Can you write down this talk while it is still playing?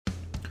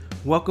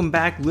Welcome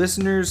back,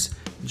 listeners.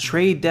 The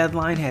trade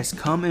deadline has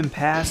come and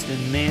passed,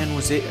 and man,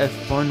 was it a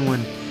fun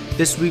one.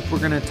 This week we're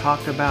going to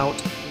talk about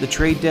the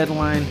trade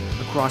deadline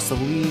across the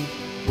league,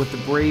 what the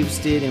Braves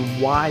did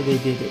and why they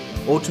did it.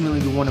 Ultimately,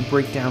 we want to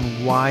break down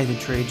why the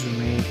trades were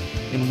made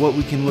and what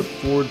we can look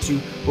forward to.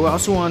 But we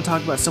also want to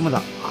talk about some of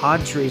the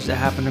odd trades that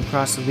happened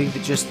across the league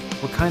that just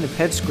were kind of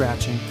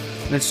head-scratching.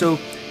 And so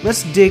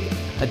let's dig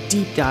a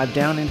deep dive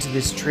down into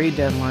this trade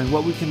deadline,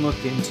 what we can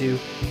look into,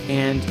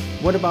 and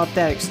what about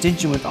that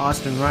extension with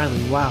Austin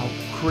Riley? Wow,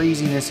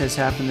 craziness has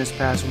happened this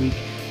past week.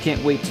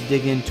 Can't wait to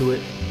dig into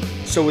it.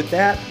 So with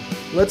that,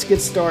 let's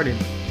get started.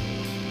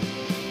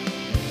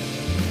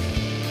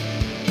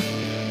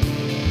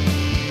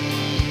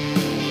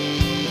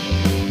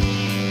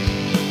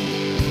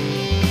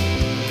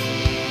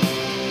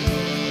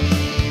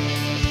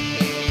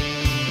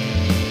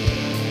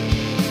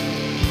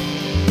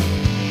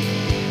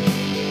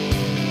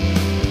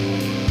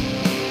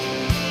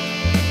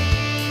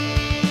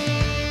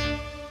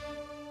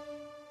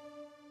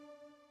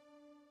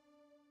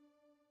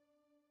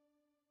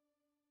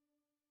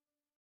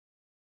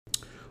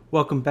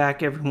 Welcome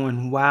back,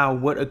 everyone. Wow,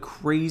 what a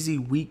crazy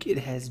week it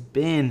has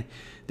been.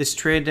 This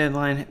trade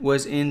deadline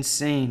was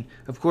insane.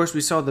 Of course,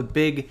 we saw the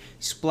big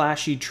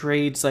splashy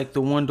trades like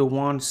the one to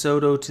Juan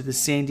Soto to the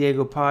San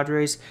Diego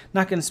Padres.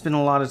 Not going to spend a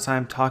lot of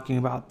time talking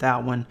about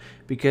that one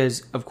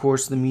because, of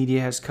course, the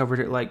media has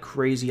covered it like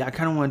crazy. I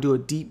kind of want to do a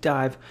deep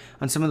dive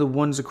on some of the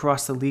ones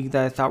across the league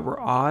that I thought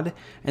were odd,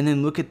 and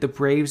then look at the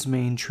Braves'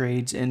 main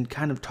trades and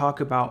kind of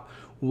talk about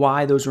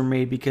why those were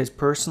made, because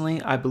personally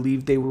I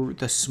believe they were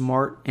the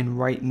smart and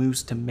right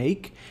moves to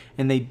make,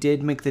 and they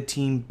did make the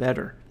team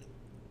better.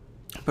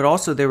 But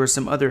also there were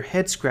some other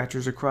head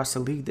scratchers across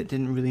the league that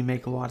didn't really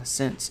make a lot of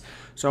sense.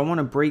 So I want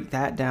to break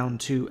that down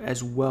too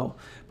as well.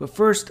 But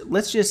first,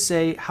 let's just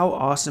say, how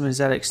awesome is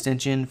that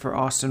extension for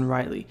Austin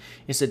Riley?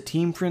 It's a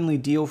team-friendly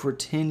deal for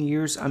 10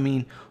 years. I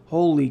mean,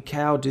 holy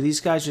cow, do these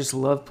guys just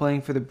love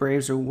playing for the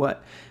Braves or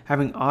what?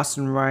 Having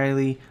Austin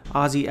Riley,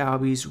 Ozzie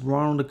Albies,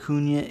 Ronald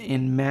Acuna,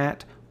 and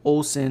Matt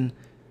Olson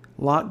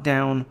locked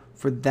down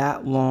for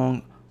that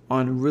long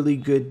on really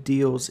good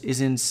deals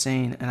is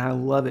insane, and I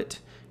love it.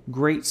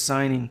 Great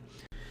signing.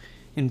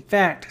 In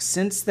fact,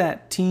 since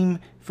that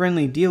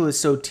team-friendly deal is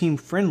so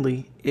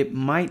team-friendly, it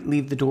might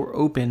leave the door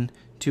open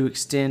to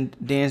extend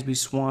Dansby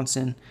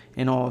Swanson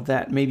and all of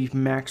that. Maybe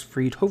Max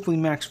Fried. Hopefully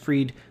Max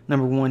Fried,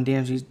 number one,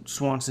 Dansby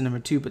Swanson, number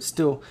two. But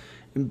still,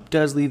 it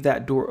does leave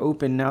that door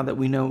open now that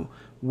we know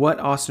what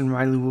Austin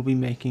Riley will be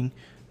making.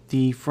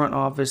 The front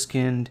office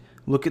can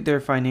look at their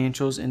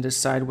financials and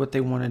decide what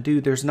they want to do.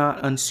 There's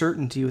not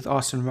uncertainty with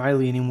Austin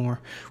Riley anymore,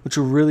 which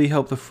will really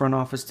help the front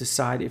office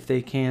decide if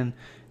they can,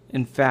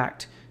 in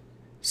fact,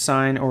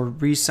 sign or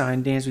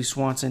re-sign Dansby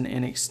Swanson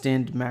and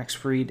extend Max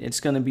Fried.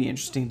 It's going to be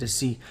interesting to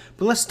see.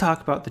 But let's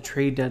talk about the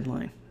trade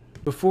deadline.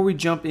 Before we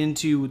jump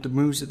into the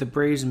moves that the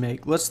Braves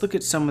make, let's look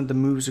at some of the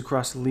moves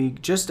across the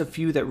league. Just a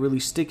few that really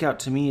stick out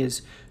to me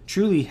as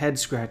truly head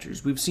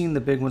scratchers. We've seen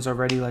the big ones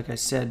already, like I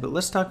said, but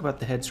let's talk about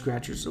the head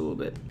scratchers a little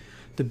bit.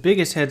 The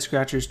biggest head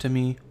scratchers to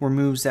me were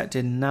moves that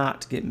did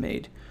not get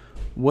made.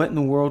 What in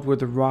the world were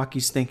the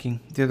Rockies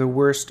thinking? They're the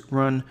worst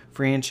run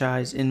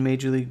franchise in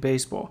Major League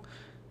Baseball.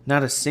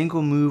 Not a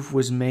single move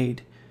was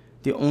made.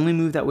 The only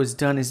move that was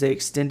done is they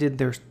extended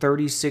their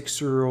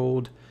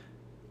 36-year-old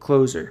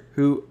closer,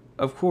 who,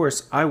 of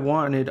course, I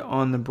wanted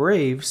on the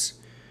Braves,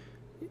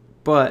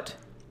 but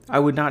I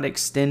would not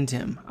extend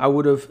him. I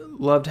would have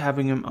loved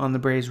having him on the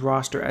Braves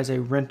roster as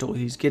a rental.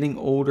 He's getting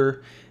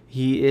older.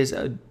 He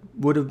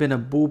would have been a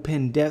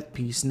bullpen depth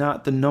piece,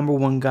 not the number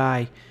one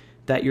guy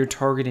that you're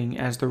targeting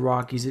as the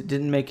Rockies. It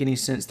didn't make any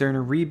sense. They're in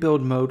a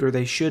rebuild mode, or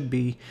they should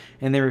be,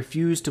 and they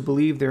refuse to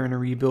believe they're in a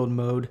rebuild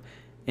mode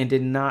and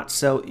did not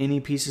sell any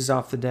pieces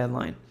off the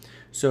deadline.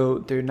 So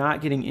they're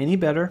not getting any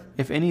better.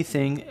 If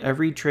anything,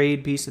 every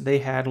trade piece that they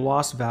had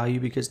lost value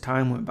because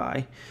time went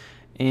by,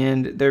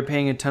 and they're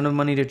paying a ton of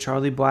money to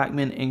Charlie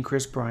Blackmon and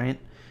Chris Bryant.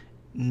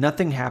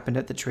 Nothing happened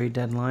at the trade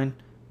deadline.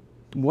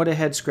 What a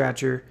head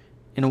scratcher.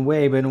 In a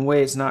way, but in a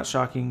way it's not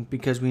shocking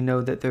because we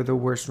know that they're the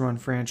worst run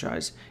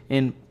franchise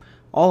in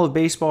all of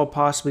baseball,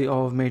 possibly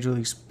all of Major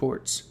League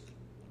Sports,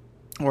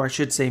 or I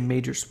should say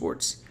major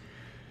sports.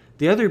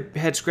 The other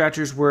head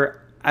scratchers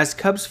were, as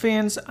Cubs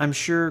fans, I'm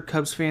sure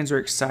Cubs fans are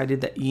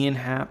excited that Ian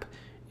Happ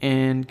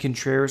and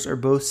Contreras are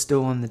both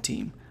still on the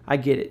team. I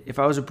get it. If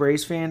I was a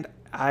Braves fan,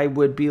 I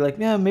would be like,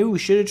 yeah, maybe we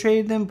should have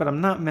traded them, but I'm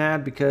not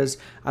mad because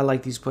I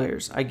like these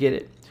players. I get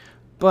it.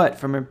 But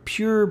from a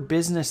pure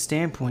business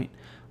standpoint,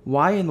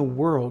 why in the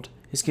world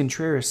is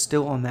Contreras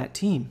still on that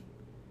team?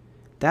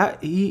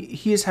 That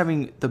he is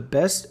having the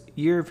best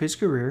year of his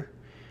career.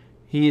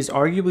 He is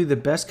arguably the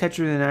best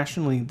catcher in the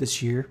National League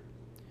this year.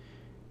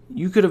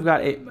 You could have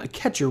got a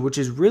catcher, which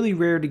is really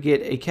rare to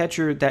get, a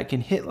catcher that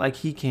can hit like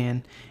he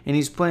can, and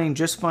he's playing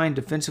just fine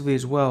defensively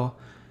as well.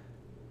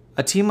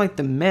 A team like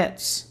the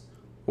Mets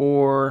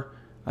or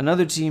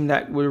another team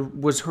that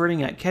was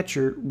hurting at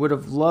catcher would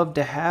have loved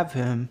to have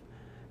him.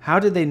 How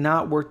did they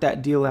not work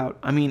that deal out?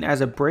 I mean,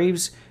 as a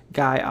Braves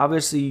guy.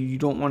 Obviously, you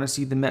don't want to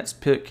see the Mets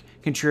pick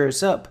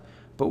Contreras up,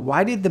 but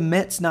why did the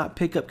Mets not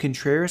pick up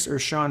Contreras or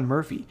Sean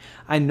Murphy?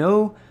 I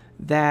know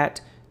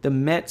that the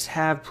Mets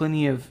have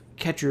plenty of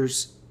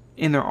catchers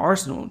in their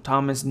arsenal.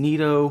 Thomas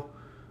Nido,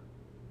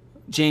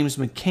 James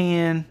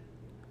McCann.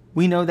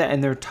 We know that,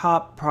 and their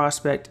top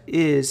prospect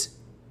is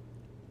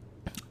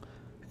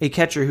a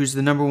catcher who's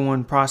the number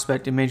one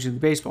prospect in Major League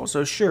Baseball.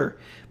 So sure,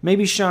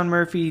 maybe Sean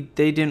Murphy,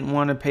 they didn't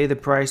want to pay the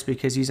price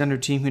because he's under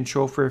team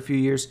control for a few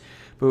years.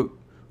 But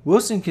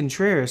Wilson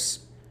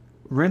Contreras,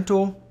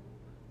 rental,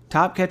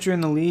 top catcher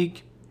in the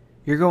league,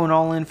 you're going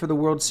all in for the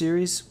World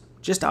Series?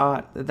 Just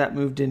odd that that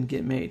move didn't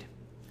get made.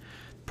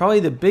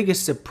 Probably the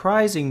biggest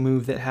surprising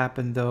move that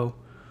happened, though,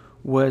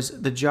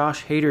 was the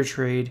Josh Hader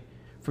trade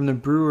from the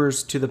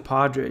Brewers to the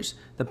Padres.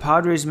 The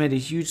Padres made a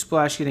huge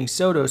splash getting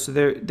Soto, so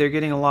they're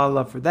getting a lot of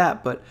love for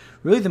that. But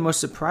really the most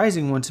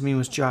surprising one to me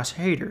was Josh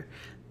Hader.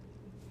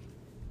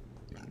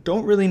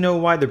 Don't really know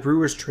why the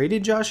Brewers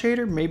traded Josh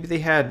Hader. Maybe they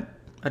had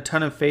a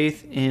ton of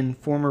faith in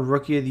former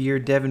Rookie of the Year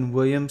Devin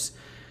Williams.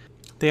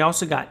 They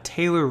also got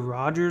Taylor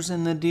Rogers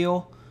in the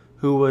deal,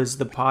 who was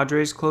the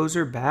Padres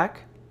closer,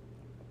 back.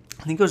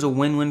 I think it was a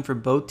win-win for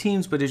both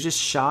teams, but it's just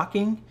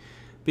shocking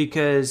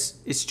because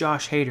it's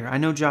Josh Hader. I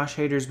know Josh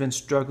Hader's been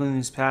struggling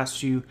these past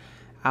few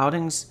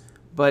outings,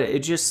 but it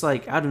just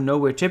like out of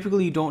nowhere.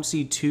 Typically, you don't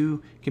see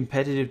two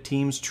competitive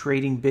teams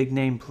trading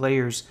big-name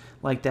players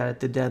like that at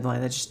the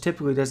deadline. That just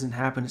typically doesn't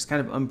happen. It's kind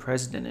of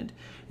unprecedented.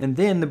 And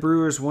then the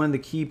Brewers, one of the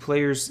key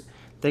players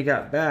they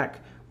got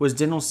back was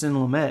Dinelson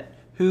Lamet,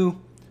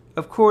 who,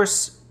 of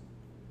course,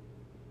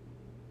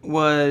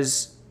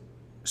 was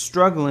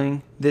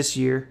struggling this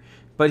year,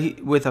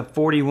 but with a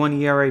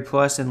 41 ERA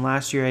plus, and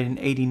last year had an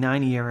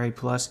 89 ERA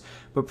plus.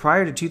 But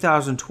prior to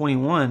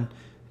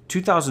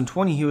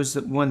 2020, he was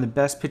one of the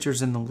best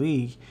pitchers in the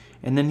league,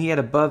 and then he had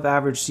above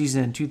average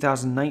season in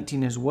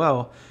 2019 as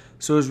well.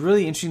 So it was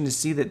really interesting to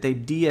see that they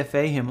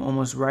DFA him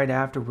almost right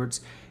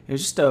afterwards. It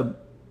was just a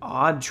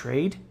odd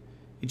trade.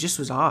 It just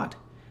was odd.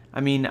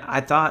 I mean, I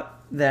thought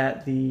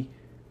that the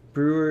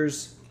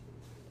Brewers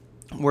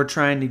were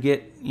trying to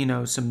get,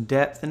 some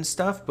depth and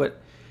stuff,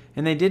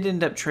 and they did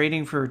end up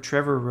trading for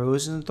Trevor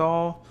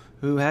Rosenthal,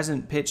 who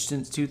hasn't pitched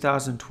since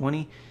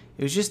 2020.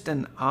 It was just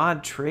an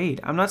odd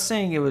trade. I'm not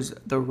saying it was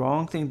the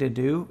wrong thing to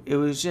do. It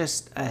was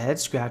just a head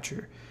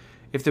scratcher.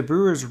 If the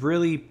Brewers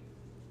really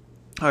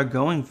are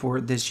going for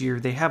it this year,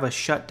 they have a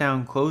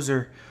shutdown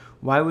closer.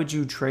 Why would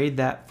you trade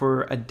that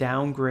for a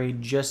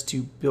downgrade just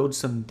to build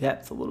some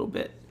depth a little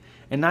bit?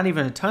 And not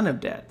even a ton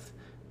of depth.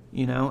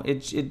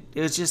 It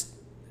was just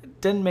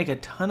didn't make a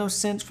ton of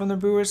sense from the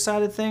Brewers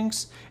side of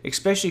things,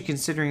 especially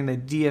considering they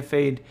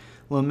DFA'd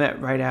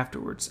Lamet right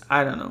afterwards.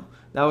 I don't know.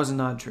 That was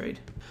an odd trade.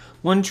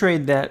 One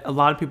trade that a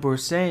lot of people are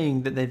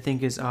saying that they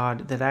think is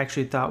odd, that I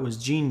actually thought was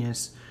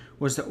genius,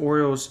 was the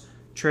Orioles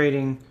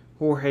trading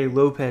Jorge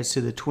Lopez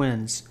to the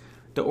Twins.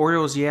 The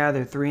Orioles, they're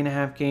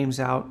 3.5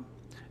 games out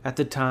at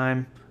the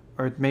time,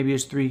 or maybe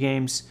it's 3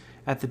 games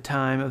at the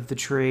time of the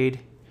trade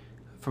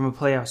from a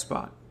playoff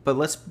spot. But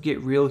let's get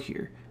real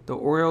here. The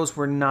Orioles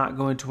were not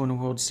going to win a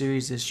World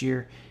Series this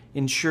year.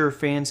 And sure,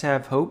 fans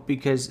have hope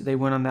because they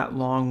went on that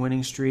long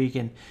winning streak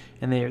and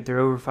they're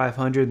over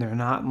 500. They're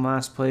not in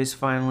last place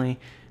finally.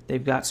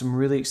 They've got some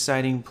really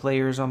exciting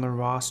players on the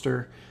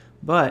roster.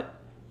 But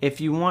if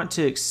you want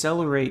to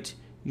accelerate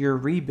your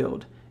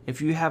rebuild,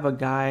 if you have a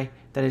guy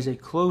that is a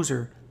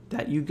closer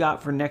that you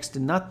got for next to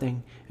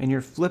nothing and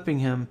you're flipping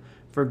him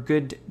for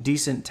good,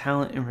 decent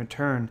talent in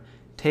return,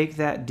 take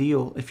that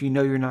deal if you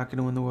know you're not going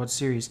to win the World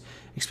Series,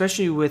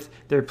 especially with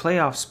their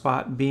playoff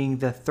spot being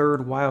the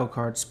third wild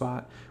card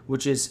spot,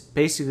 which is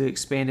basically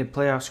expanded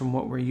playoffs from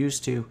what we're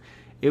used to.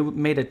 It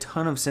made a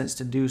ton of sense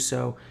to do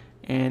so,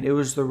 and it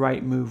was the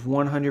right move.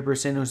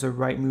 100% it was the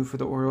right move for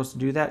the Orioles to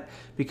do that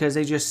because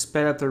they just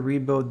sped up the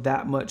rebuild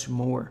that much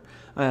more.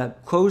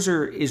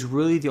 Closer is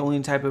really the only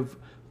type of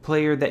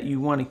player that you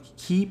want to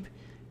keep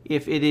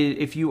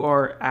if you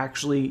are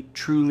actually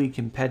truly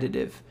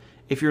competitive.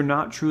 If you're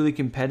not truly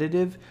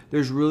competitive,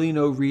 there's really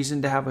no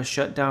reason to have a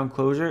shutdown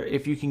closer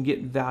if you can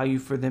get value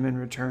for them in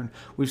return.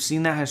 We've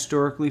seen that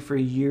historically for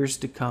years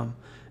to come,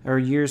 or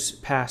years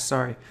past,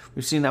 sorry.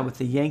 We've seen that with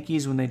the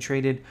Yankees when they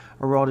traded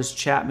Aroldis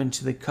Chapman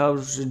to the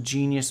Cubs. It was a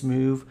genius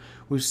move.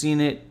 We've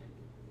seen it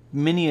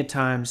many a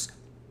times.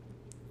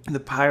 The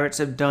Pirates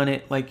have done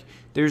it.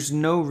 There's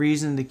no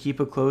reason to keep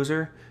a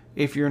closer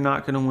if you're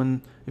not going to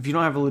win, if you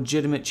don't have a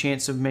legitimate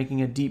chance of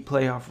making a deep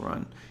playoff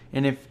run.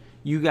 And if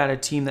you got a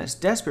team that's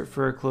desperate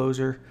for a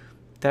closer,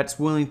 that's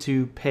willing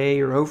to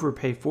pay or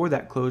overpay for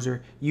that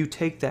closer, you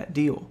take that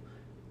deal.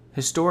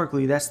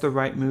 Historically, that's the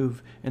right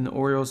move, and the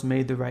Orioles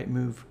made the right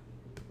move.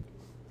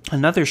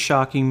 Another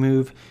shocking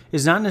move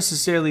is not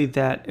necessarily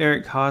that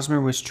Eric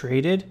Hosmer was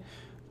traded,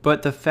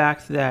 but the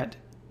fact that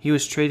he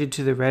was traded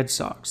to the Red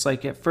Sox.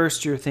 At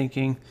first you're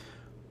thinking,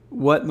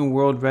 what in the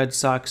world, Red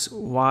Sox?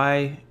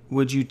 Why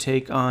would you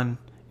take on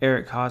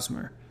Eric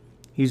Hosmer?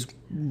 He's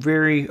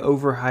very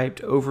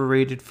overhyped,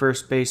 overrated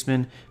first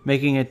baseman,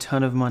 making a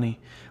ton of money.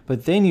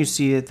 But then you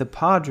see that the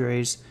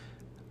Padres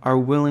are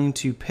willing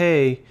to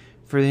pay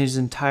for his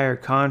entire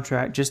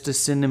contract just to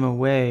send him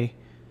away,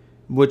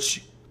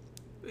 which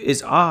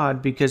is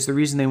odd because the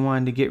reason they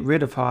wanted to get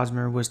rid of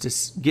Hosmer was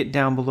to get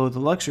down below the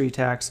luxury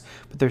tax,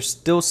 but they're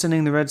still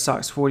sending the Red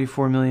Sox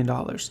 $44 million.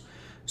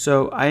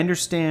 So I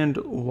understand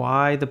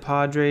why the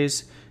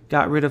Padres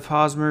got rid of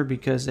Hosmer,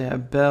 because they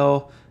have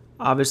Bell.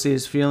 Obviously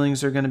his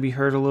feelings are going to be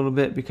hurt a little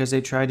bit because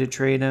they tried to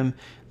trade him.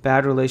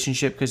 Bad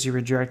relationship because he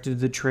rejected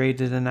the trade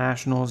to the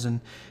Nationals,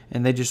 and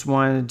they just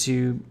wanted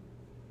to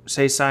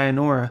say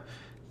sayonara.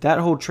 That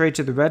whole trade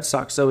to the Red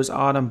Sox, though, is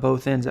odd on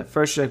both ends. At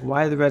first, you're like,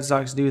 why did the Red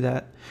Sox do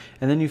that?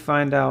 And then you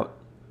find out,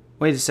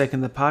 wait a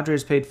second, the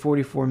Padres paid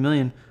 $44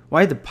 million.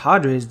 Why did the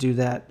Padres do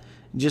that?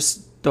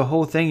 Just the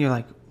whole thing, you're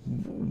like,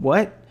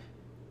 what?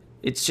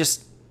 It's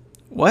just,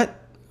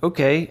 what?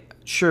 Okay,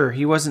 sure,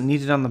 he wasn't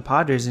needed on the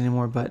Padres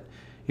anymore, but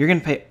you're going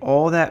to pay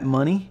all that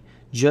money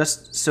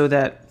just so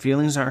that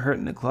feelings aren't hurt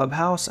in the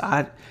clubhouse?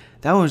 That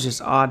was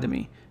just odd to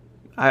me.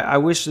 I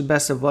wish the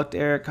best of luck to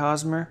Eric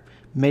Hosmer.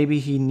 Maybe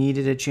he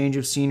needed a change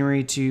of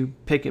scenery to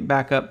pick it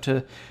back up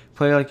to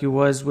play like he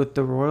was with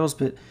the Royals.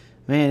 But,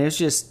 man, it's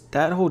just,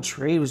 that whole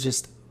trade was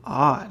just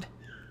odd.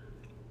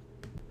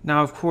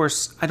 Now, of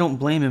course, I don't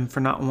blame him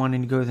for not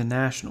wanting to go to the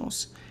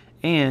Nationals.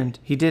 And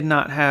he did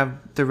not have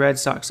the Red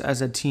Sox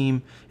as a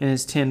team in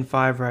his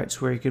 10-5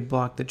 rights where he could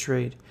block the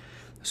trade.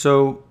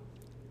 So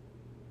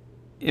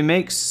it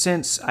makes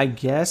sense, I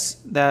guess,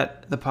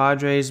 that the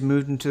Padres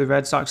moved him to the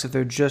Red Sox if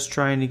they're just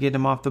trying to get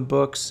him off the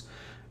books.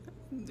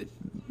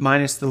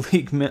 Minus the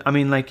league, the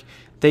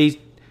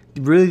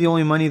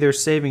only money they're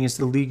saving is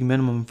the league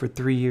minimum for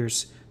 3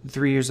 years, the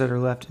 3 years that are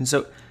left. And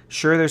so,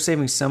 sure, they're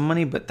saving some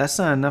money, but that's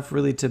not enough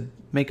really to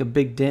make a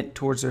big dent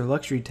towards their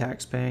luxury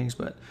tax payings.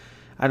 But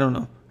I don't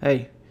know.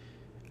 Hey,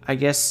 I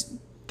guess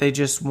they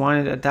just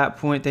wanted, at that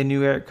point, they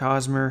knew Eric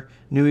Hosmer,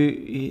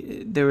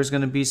 knew there was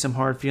going to be some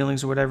hard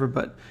feelings or whatever,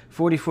 but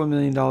 $44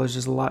 million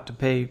is a lot to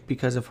pay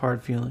because of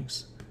hard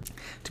feelings.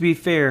 To be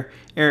fair,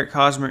 Eric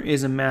Hosmer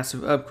is a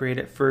massive upgrade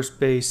at first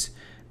base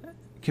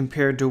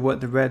compared to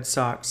what the Red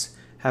Sox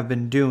have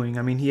been doing.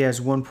 I mean, he has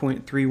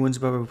 1.3 wins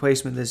above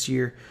replacement this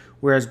year,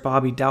 whereas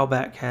Bobby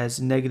Dalbec has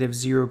negative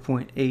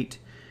 0.8,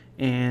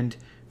 and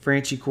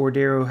Franchy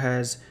Cordero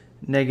has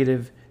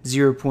negative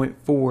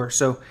 0.4.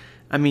 So,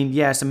 I mean,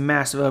 yeah, it's a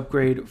massive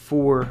upgrade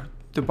for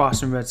the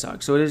Boston Red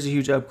Sox. So it is a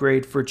huge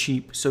upgrade for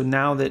cheap. So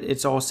now that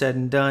it's all said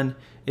and done,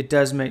 it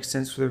does make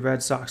sense for the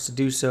Red Sox to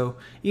do so.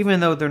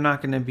 Even though they're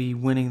not going to be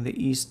winning the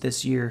East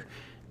this year,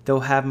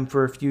 they'll have him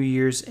for a few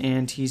years,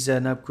 and he's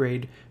an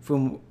upgrade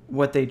from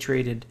what they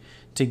traded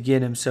to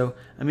get him. So,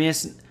 I mean,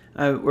 it's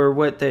or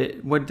what they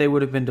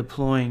would have been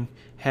deploying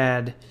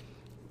had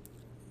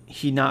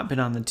he not been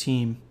on the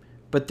team.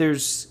 But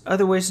there's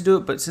other ways to do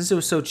it. But since it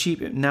was so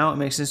cheap, now it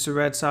makes sense to the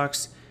Red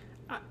Sox.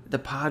 The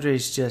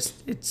Padres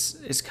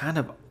it's kind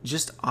of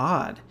just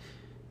odd.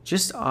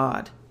 Just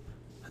odd.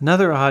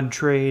 Another odd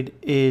trade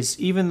is,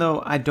 even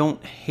though I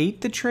don't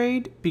hate the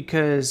trade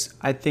because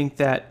I think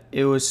that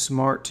it was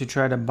smart to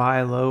try to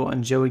buy low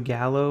on Joey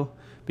Gallo,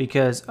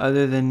 because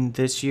other than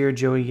this year,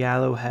 Joey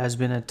Gallo has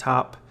been a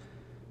top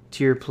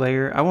tier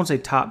player. I won't say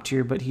top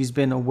tier, but he's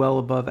been a well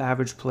above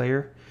average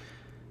player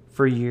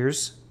for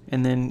years.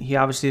 And then he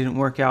obviously didn't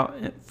work out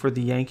for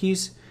the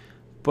Yankees,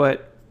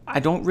 but I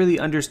don't really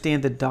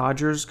understand the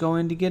Dodgers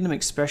going to get him,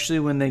 especially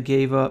when they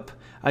gave up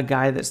a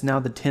guy that's now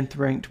the 10th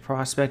ranked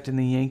prospect in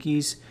the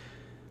Yankees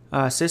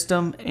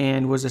system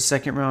and was a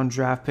second round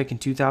draft pick in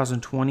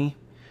 2020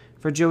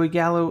 for Joey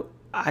Gallo.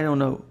 I don't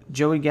know.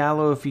 Joey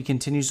Gallo, if he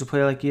continues to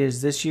play like he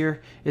is this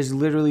year, is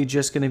literally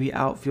just going to be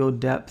outfield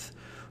depth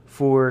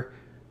for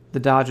the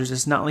Dodgers.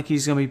 It's not like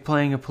he's going to be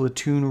playing a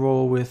platoon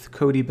role with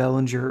Cody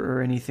Bellinger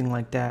or anything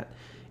like that.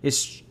 It's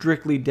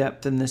strictly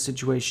depth in this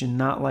situation,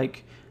 not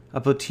like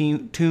a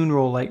platoon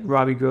role like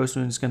Robbie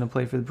Grossman is going to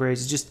play for the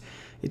Braves.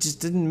 It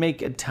just didn't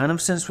make a ton of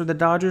sense for the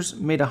Dodgers.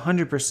 It made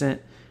 100%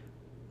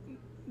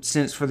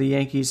 sense for the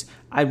Yankees.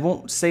 I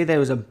won't say that it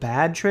was a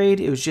bad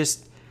trade. It was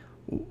just,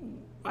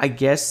 I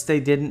guess they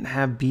didn't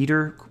have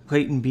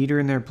Clayton Beeter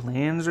in their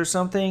plans or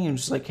something. And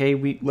just like,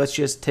 hey, let's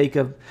just take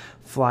a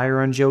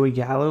flyer on Joey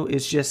Gallo.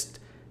 It's just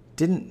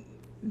didn't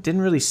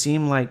really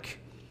seem like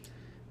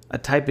a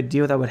type of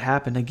deal that would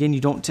happen. Again, you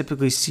don't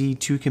typically see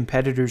two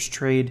competitors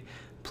trade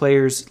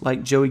players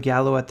like Joey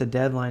Gallo at the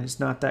deadline. It's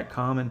not that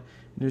common.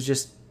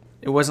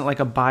 It wasn't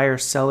like a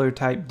buyer-seller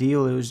type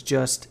deal. It was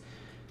just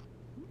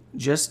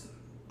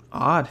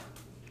odd.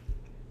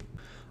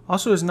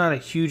 Also, is not a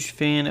huge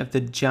fan of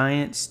the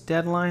Giants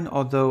deadline,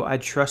 although I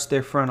trust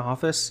their front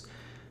office.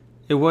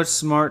 It was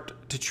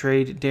smart to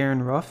trade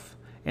Darren Ruff,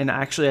 and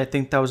actually I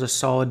think that was a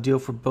solid deal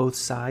for both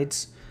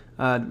sides.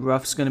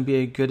 Ruff's going to be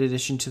a good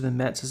addition to the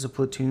Mets as a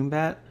platoon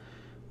bat,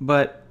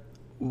 but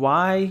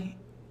why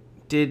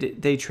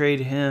did they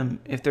trade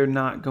him if they're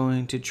not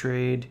going to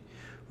trade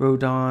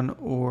Rodon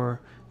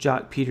or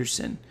Jock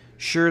Peterson?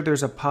 Sure,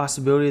 there's a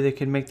possibility they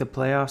could make the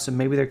playoffs, and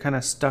maybe they're kind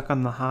of stuck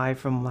on the high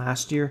from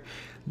last year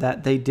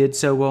that they did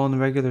so well in the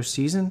regular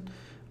season,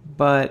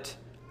 but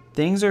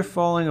things are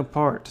falling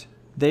apart.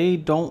 They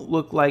don't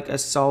look like a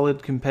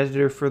solid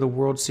competitor for the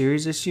World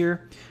Series this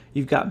year.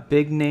 You've got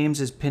big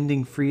names as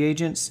pending free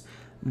agents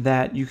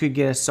that you could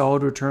get a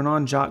solid return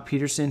on. Jock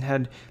Peterson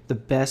had the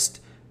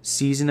best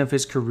season of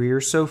his career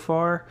so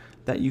far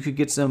that you could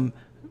get some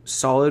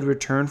solid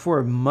return for,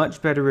 a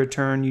much better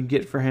return you'd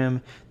get for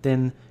him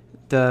than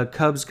the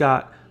Cubs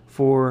got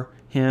for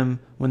him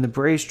when the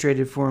Braves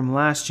traded for him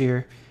last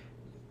year.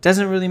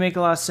 Doesn't really make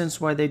a lot of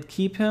sense why they'd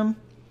keep him.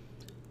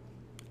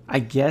 I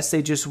guess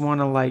they just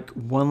want to like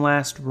one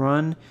last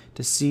run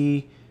to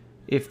see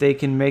if they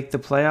can make the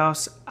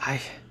playoffs.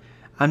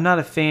 I'm not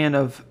a fan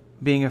of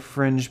being a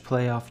fringe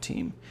playoff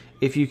team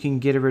if you can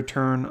get a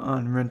return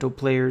on rental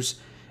players,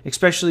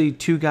 especially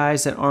two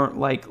guys that aren't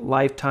like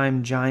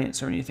lifetime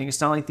giants or anything. It's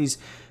not like these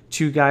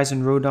two guys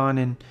in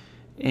Rodon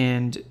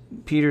and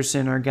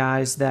Peterson are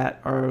guys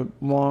that are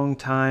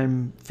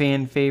long-time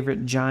fan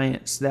favorite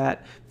giants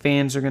that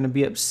fans are going to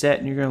be upset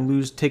and you're going to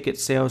lose ticket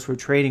sales for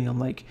trading them.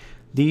 Like,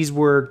 these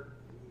were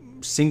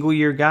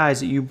single-year guys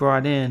that you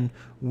brought in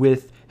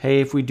with,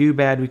 hey, if we do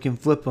bad, we can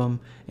flip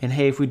them, and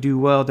hey, if we do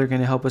well, they're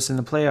going to help us in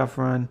the playoff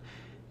run,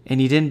 and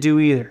you didn't do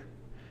either.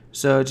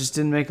 So it just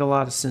didn't make a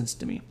lot of sense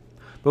to me.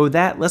 But with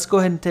that, let's go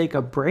ahead and take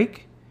a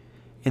break,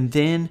 and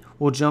then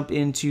we'll jump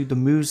into the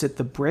moves that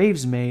the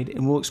Braves made,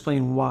 and we'll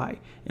explain why,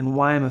 and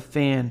why I'm a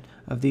fan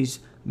of these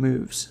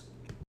moves.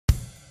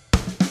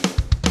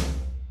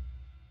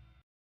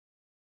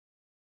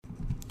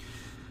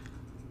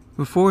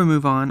 Before we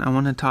move on, I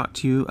want to talk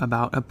to you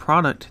about a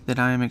product that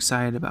I am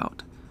excited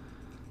about.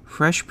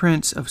 Fresh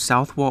Prints of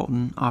South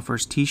Walton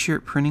offers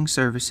t-shirt printing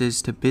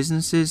services to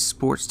businesses,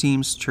 sports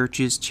teams,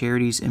 churches,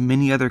 charities, and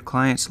many other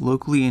clients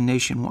locally and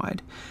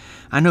nationwide.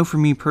 I know for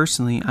me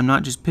personally, I'm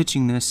not just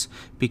pitching this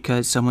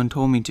because someone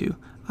told me to.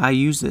 I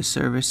use this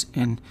service,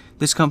 and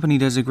this company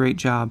does a great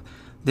job.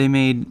 They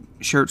made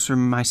shirts for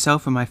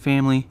myself and my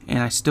family, and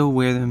I still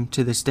wear them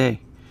to this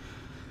day.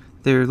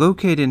 They're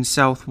located in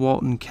South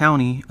Walton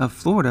County of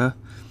Florida,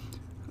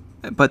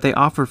 but they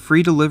offer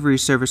free delivery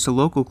service to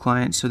local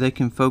clients so they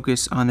can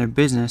focus on their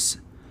business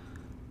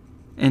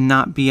and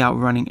not be out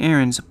running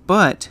errands,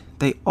 but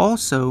they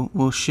also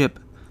will ship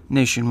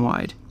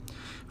nationwide.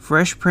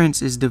 Fresh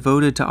Prints is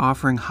devoted to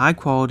offering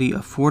high-quality,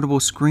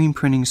 affordable screen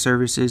printing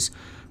services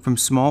from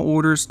small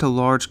orders to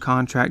large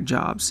contract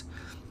jobs.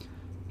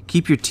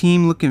 Keep your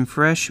team looking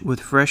fresh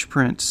with Fresh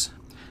Prints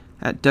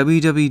at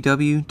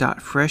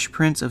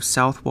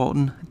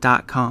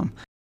www.freshprintsofsouthwalton.com.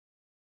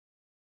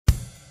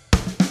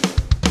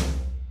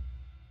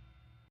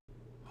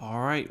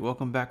 Alright,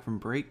 welcome back from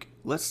break.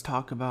 Let's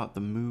talk about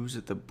the moves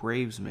that the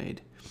Braves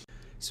made.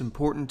 It's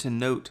important to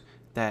note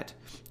that,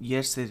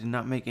 yes, they did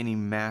not make any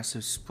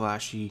massive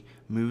splashy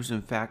moves.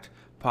 In fact,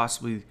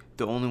 possibly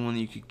the only one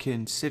that you could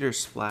consider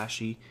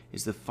splashy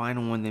is the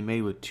final one they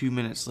made with 2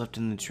 minutes left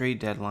in the trade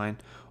deadline,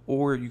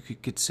 or you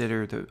could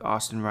consider the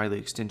Austin Riley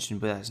extension,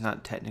 but that's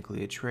not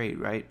technically a trade,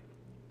 right?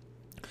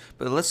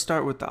 But let's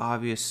start with the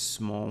obvious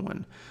small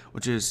one,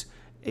 which is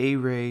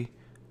A-Ray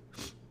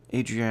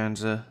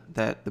Adrianza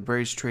that the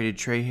Braves traded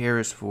Trey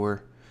Harris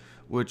for,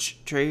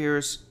 which Trey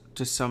Harris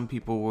to some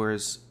people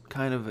was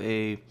kind of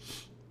a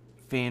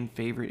fan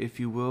favorite, if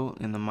you will,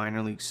 in the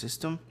minor league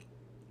system.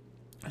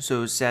 So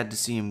it was sad to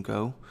see him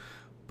go,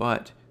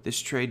 but this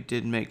trade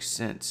did make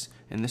sense,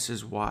 and this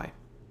is why.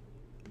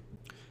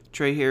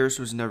 Trey Harris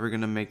was never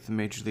going to make the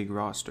major league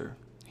roster.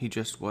 He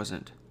just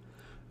wasn't.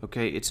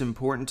 Okay, it's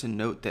important to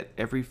note that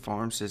every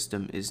farm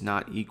system is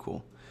not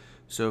equal.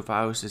 So if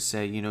I was to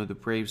say, the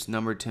Braves'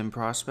 number 10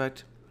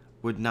 prospect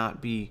would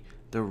not be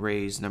the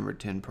Rays' number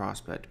 10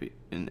 prospect.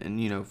 And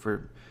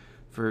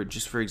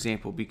for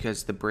example,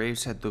 because the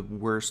Braves had the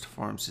worst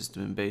farm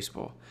system in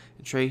baseball.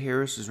 And Trey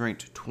Harris was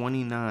ranked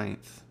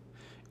 29th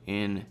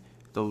in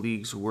the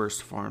league's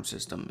worst farm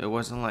system. It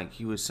wasn't like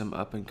he was some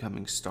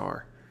up-and-coming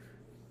star.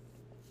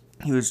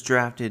 He was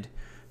drafted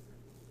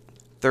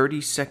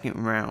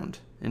 32nd round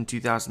in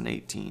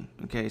 2018.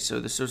 Okay,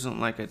 so this wasn't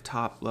like a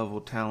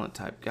top-level talent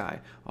type guy.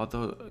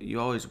 Although you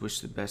always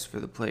wish the best for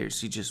the players,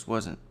 he just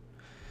wasn't.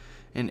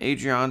 And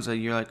Adrianza,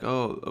 you're like,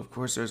 oh, of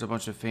course there's a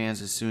bunch of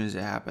fans as soon as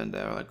it happened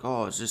that are like,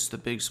 oh, is this the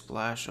big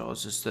splash? Oh,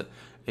 is this the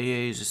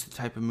AA? Is this the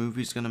type of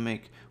movie he's going to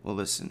make? Well,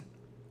 listen.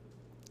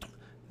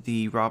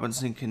 The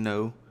Robinson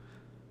Cano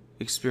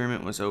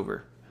experiment was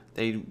over.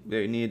 They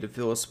needed to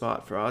fill a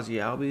spot for Ozzie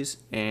Albies,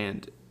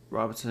 and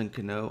Robinson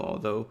Cano,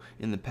 although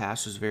in the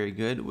past was very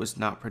good, was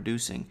not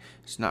producing.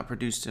 It's not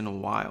produced in a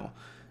while.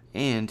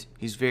 And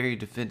he's very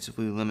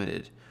defensively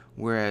limited,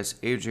 whereas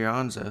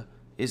Adrianza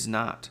is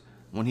not.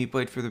 When he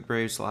played for the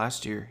Braves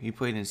last year, he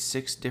played in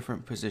 6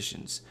 different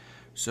positions.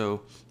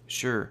 So,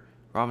 sure,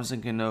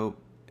 Robinson Cano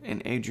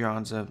and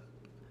Adrianza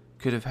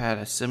could have had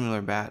a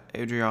similar bat.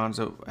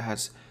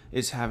 Adrianza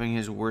is having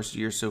his worst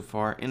year so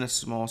far in a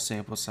small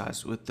sample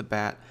size with the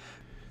bat,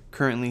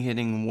 currently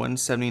hitting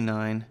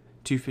 179,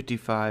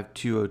 255,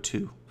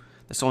 202.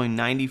 That's only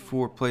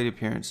 94 plate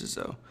appearances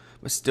though.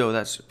 But still,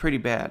 that's pretty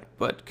bad.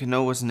 But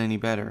Cano wasn't any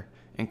better.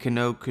 And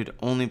Cano could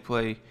only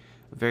play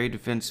a very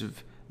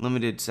defensive,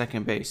 limited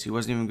second base. He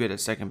wasn't even good at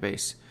second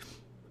base.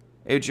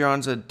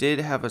 Adrianza did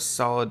have a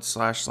solid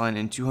slash line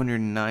in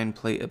 209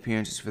 plate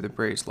appearances for the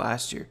Braves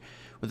last year,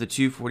 with a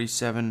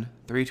 247,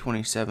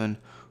 327,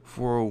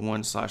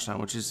 401 slash line,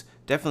 which is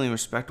definitely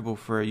respectable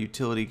for a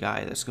utility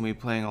guy that's going to be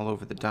playing all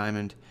over the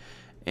diamond.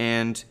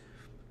 And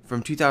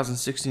from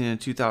 2016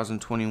 to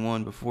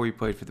 2021, before he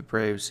played for the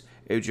Braves,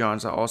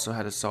 Adrianza also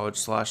had a solid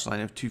slash line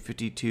of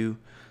 252,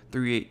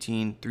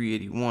 318,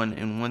 381,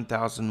 and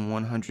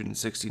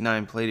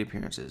 1,169 plate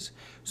appearances.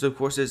 So of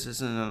course this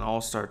isn't an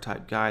all-star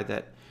type guy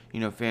that,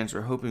 fans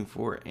were hoping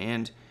for,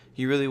 and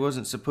he really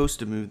wasn't supposed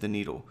to move the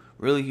needle.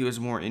 Really, he was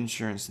more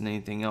insurance than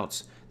anything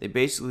else. They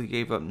basically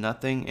gave up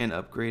nothing and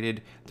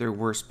upgraded their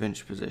worst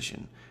bench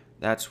position.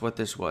 That's what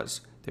this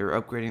was. They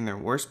were upgrading their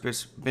worst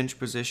bench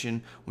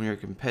position. When you're a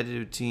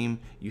competitive team,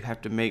 you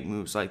have to make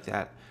moves like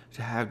that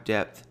to have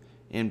depth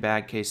in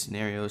bad case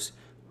scenarios.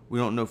 We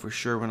don't know for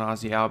sure when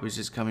Ozzie Albies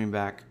is coming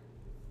back,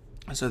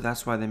 so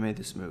that's why they made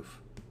this move.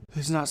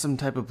 It's not some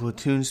type of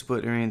platoon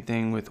split or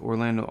anything with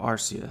Orlando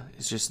Arcia.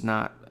 It's just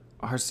not.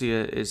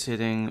 Arcia is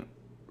hitting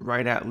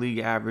right at league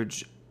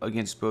average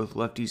against both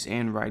lefties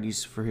and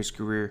righties for his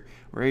career,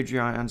 where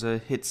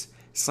Adrianza hits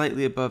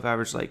slightly above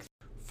average, like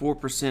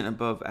 4%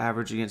 above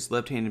average against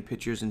left-handed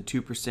pitchers and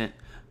 2%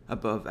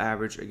 above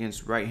average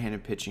against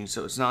right-handed pitching.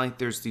 So it's not like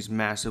there's these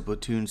massive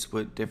platoon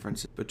split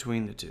differences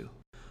between the two.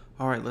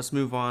 Alright, let's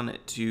move on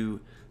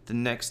to the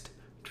next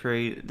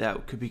trade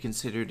that could be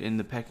considered in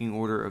the pecking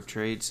order of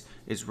trades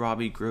is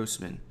Robbie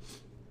Grossman.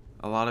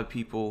 A lot of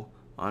people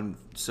on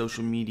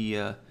social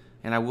media,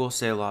 and I will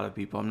say a lot of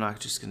people, I'm not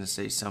just going to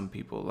say some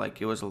people,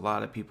 like it was a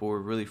lot of people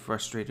were really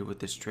frustrated with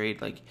this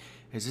trade. Like,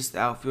 is this the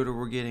outfielder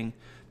we're getting?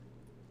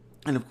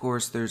 And of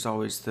course, there's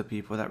always the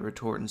people that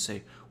retort and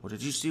say, well,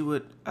 did you see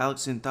what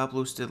Alex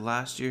Anthopoulos did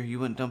last year? He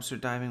went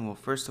dumpster diving. Well,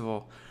 first of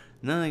all,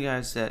 none of the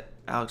guys that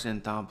Alex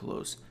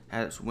Anthopoulos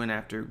has went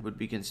after would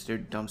be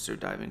considered dumpster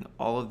diving.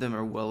 All of them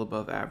are well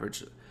above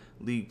average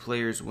league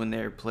players when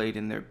they're played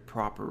in their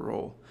proper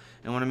role.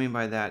 And what I mean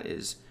by that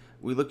is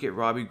we look at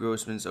Robbie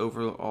Grossman's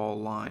overall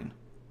line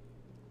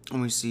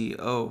and we see,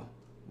 oh,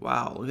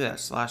 wow, look at that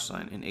slash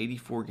line. In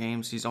 84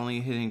 games, he's only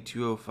hitting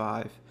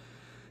 205.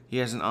 He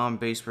has an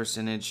on-base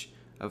percentage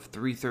of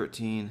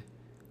 313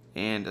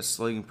 and a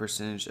slugging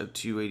percentage of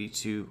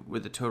 282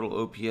 with a total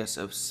OPS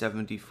of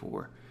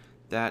 74.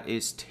 That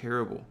is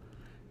terrible.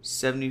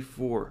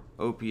 74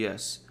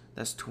 OPS.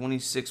 That's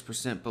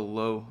 26%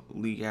 below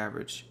league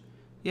average.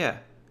 Yeah,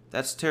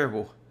 that's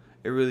terrible.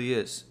 It really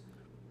is.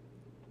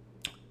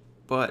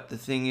 But the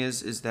thing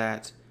is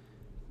that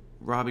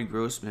Robbie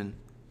Grossman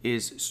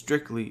is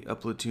strictly a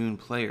platoon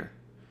player.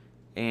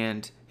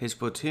 And his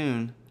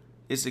platoon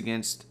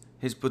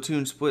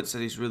splits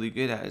that he's really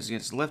good at is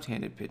against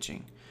left-handed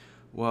pitching.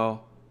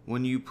 Well,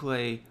 when you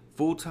play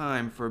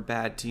full-time for a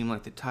bad team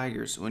like the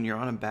Tigers, when you're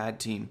on a bad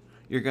team,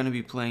 you're going to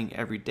be playing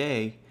every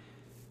day,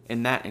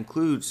 and that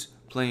includes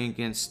playing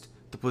against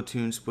the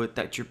platoon split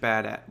that you're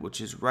bad at,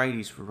 which is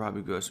righties for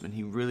Robbie Grossman.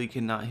 He really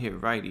cannot hit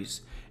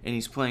righties, and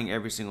he's playing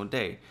every single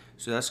day.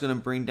 So that's going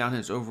to bring down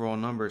his overall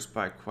numbers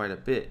by quite a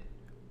bit.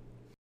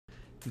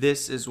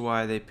 This is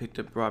why they picked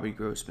up Robbie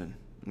Grossman.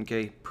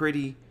 Okay,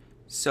 pretty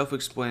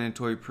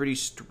self-explanatory, pretty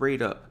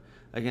straight up.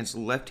 Against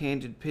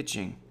left-handed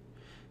pitching,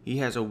 he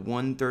has a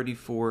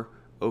 134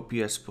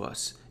 OPS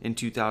plus in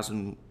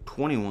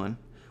 2021,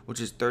 which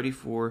is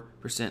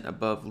 34%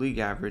 above league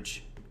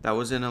average. That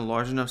was in a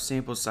large enough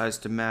sample size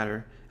to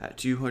matter at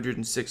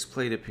 206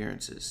 plate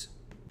appearances.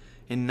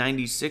 In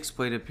 96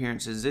 plate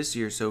appearances this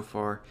year so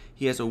far,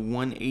 he has a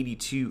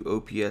 182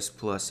 OPS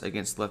plus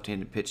against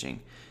left-handed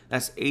pitching.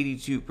 That's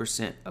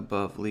 82%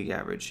 above league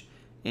average.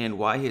 And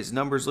why his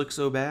numbers look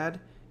so bad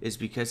is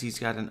because he's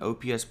got an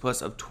OPS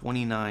plus of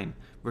 29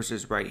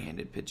 versus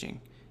right-handed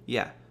pitching.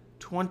 Yeah,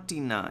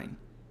 29.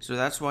 So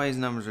that's why his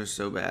numbers are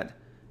so bad.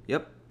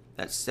 Yep,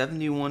 that's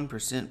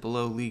 71%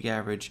 below league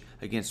average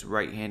against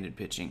right-handed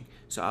pitching.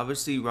 So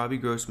obviously Robbie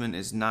Grossman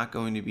is not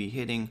going to be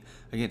hitting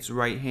against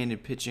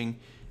right-handed pitching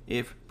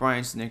if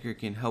Brian Snitker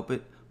can help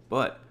it.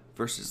 But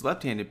versus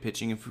left-handed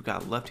pitching, if we've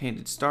got a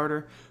left-handed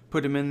starter,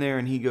 put him in there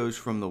and he goes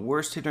from the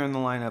worst hitter in the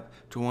lineup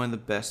to one of the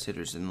best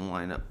hitters in the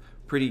lineup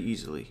pretty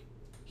easily.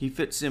 He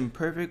fits in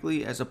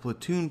perfectly as a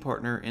platoon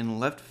partner in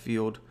left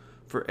field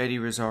for Eddie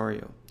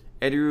Rosario.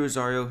 Eddie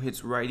Rosario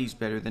hits righties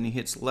better than he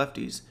hits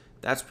lefties.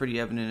 That's pretty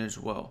evident as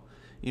well.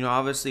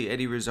 Obviously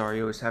Eddie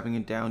Rosario is having a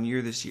down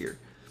year this year.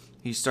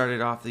 He started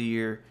off the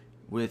year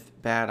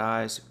with bad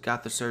eyes,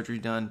 got the surgery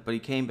done, but he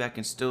came back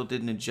and still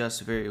didn't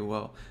adjust very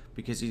well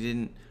because he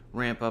didn't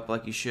ramp up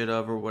like he should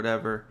have or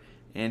whatever,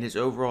 and his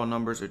overall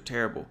numbers are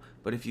terrible.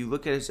 But if you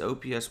look at his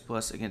OPS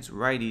plus against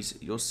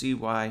righties, you'll see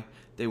why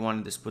they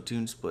wanted this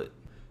platoon split.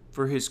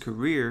 For his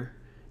career,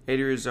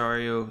 Eddie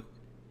Rosario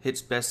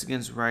hits best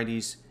against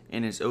righties,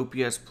 and his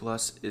OPS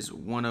plus is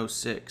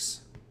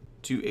 106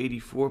 to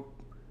 84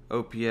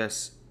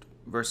 OPS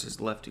versus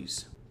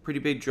lefties. Pretty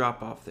big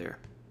drop off there.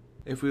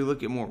 If we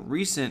look at more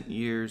recent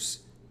years,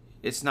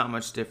 it's not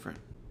much different.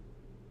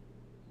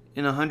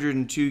 In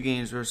 102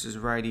 games versus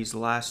righties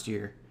last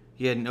year,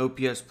 he had an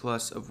OPS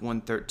plus of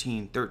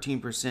 113,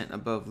 13%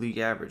 above league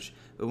average.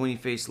 But when he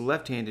faced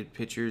left-handed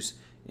pitchers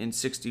in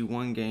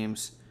 61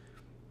 games,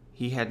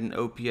 he had an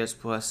OPS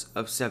plus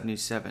of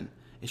 77.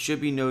 It should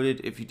be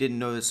noted, if you didn't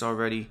know this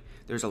already,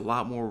 there's a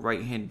lot more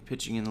right-handed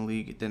pitching in the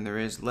league than there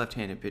is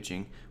left-handed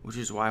pitching, which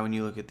is why when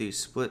you look at these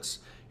splits,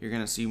 you're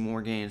going to see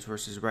more games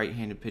versus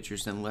right-handed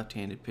pitchers than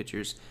left-handed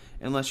pitchers,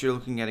 unless you're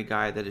looking at a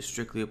guy that is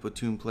strictly a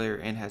platoon player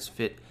and has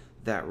fit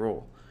that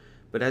role.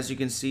 But as you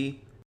can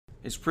see,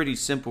 it's pretty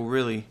simple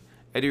really.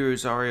 Eddie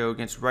Rosario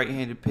against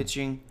right-handed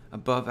pitching,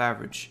 above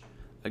average.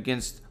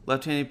 Against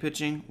left-handed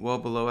pitching, well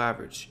below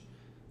average.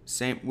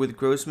 Same with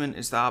Grossman,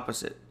 it's the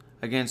opposite.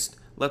 Against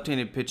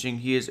left-handed pitching,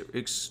 he is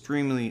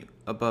extremely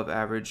above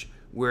average,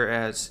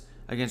 whereas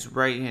against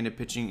right-handed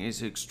pitching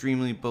is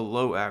extremely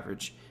below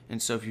average. And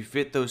so if you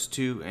fit those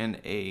two in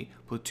a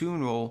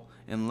platoon role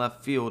in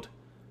left field,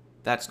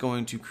 that's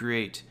going to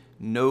create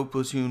no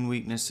platoon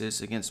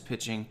weaknesses against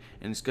pitching,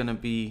 and it's going to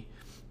be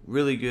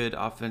really good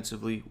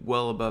offensively,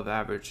 well above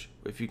average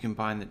if you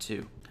combine the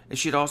two. It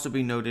should also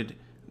be noted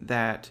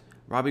that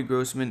Robbie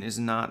Grossman is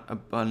not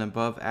an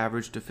above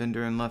average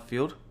defender in left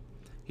field.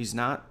 He's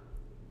not.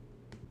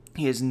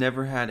 He has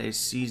never had a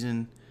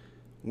season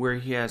where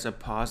he has a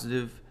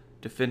positive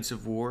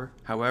defensive WAR.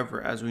 However,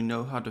 as we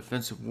know how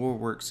defensive WAR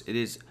works, it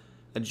is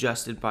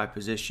adjusted by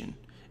position.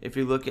 If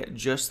you look at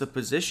just the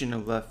position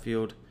of left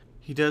field,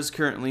 he does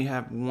currently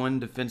have 1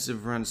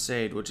 defensive run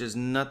saved, which is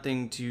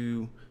nothing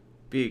to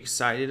be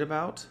excited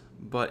about,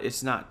 but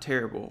it's not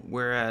terrible.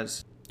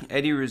 Whereas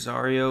Eddie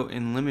Rosario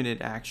in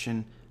limited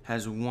action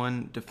has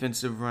 1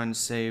 defensive run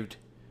saved,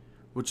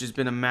 which has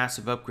been a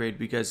massive upgrade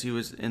because he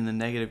was in the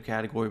negative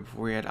category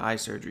before he had eye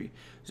surgery.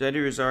 So Eddie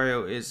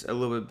Rosario is a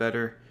little bit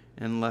better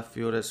in left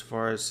field as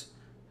far as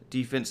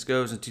defense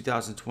goes. In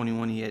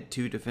 2021 he had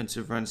 2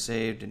 defensive runs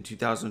saved. In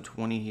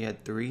 2020 he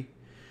had 3.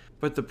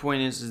 But the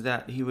point is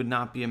that he would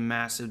not be a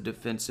massive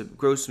defensive,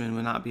 Grossman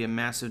would not be a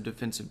massive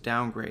defensive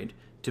downgrade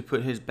to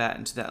put his bat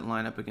into that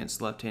lineup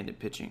against left-handed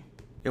pitching.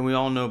 And we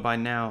all know by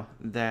now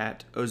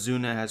that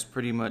Ozuna has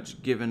pretty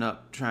much given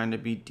up trying to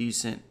be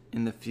decent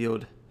in the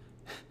field.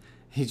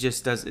 He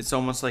just does, it's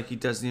almost like he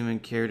doesn't even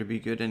care to be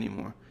good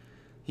anymore.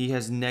 He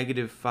has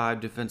 -5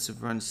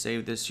 defensive runs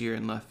saved this year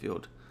in left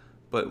field.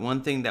 But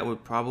one thing that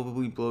would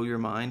probably blow your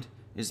mind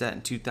is that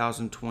in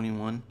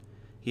 2021,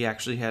 he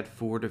actually had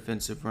 4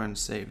 defensive runs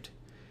saved.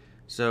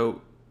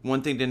 So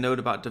one thing to note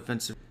about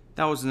defensive,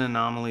 that was an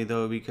anomaly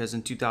though, because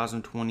in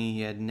 2020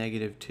 he had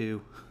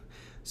 -2.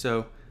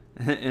 So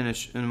in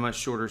a much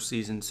shorter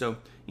season. So,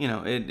 you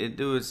know,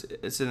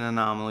 it's an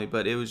anomaly,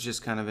 but it was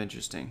just kind of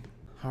interesting.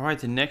 All right,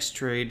 the next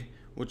trade,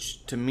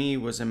 which to me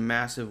was a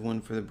massive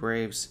one for the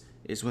Braves,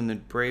 is when the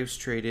Braves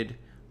traded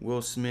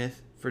Will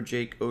Smith for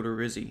Jake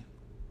Odorizzi.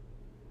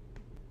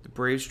 The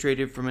Braves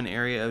traded from an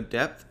area of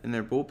depth in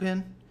their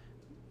bullpen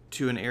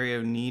to an area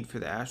of need for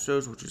the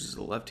Astros, which was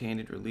a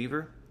left-handed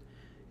reliever.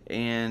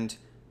 And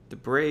the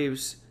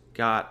Braves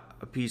got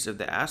a piece of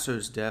the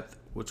Astros depth,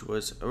 which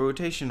was a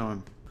rotation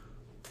arm.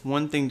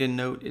 One thing to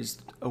note is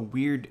a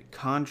weird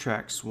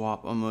contract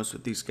swap almost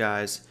with these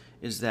guys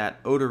is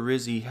that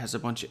Odorizzi has a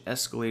bunch of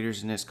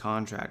escalators in his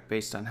contract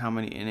based on how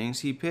many innings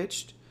he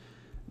pitched.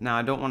 Now,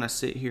 I don't want to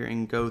sit here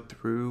and go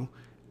through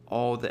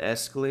all the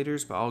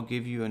escalators, but I'll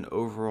give you an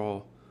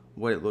overall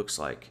what it looks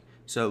like.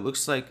 So it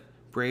looks like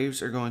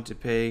Braves are going to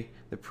pay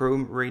the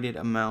prorated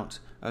amount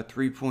of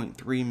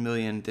 $3.3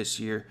 million this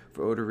year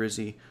for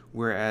Odorizzi,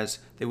 whereas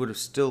they would have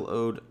still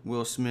owed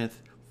Will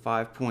Smith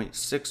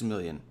 $5.6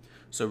 million.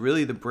 So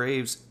really the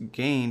Braves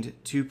gained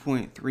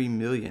 $2.3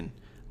 million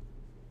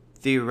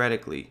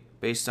theoretically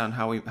based on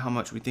how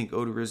much we think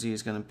Odorizzi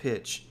is going to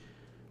pitch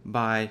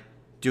by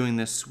doing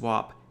this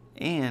swap,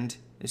 and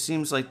it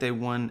seems like they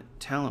won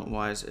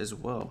talent-wise as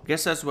well. I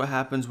guess that's what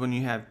happens when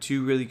you have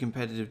 2 really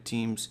competitive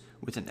teams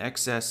with an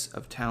excess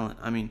of talent.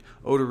 I mean,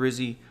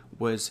 Odorizzi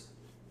was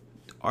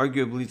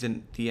arguably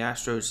the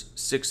Astros'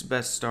 6th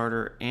best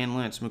starter, and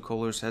Lance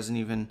McCullers hasn't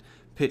even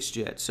pitched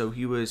yet, so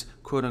he was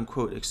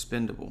quote-unquote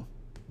expendable.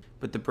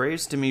 But the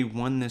Braves, to me,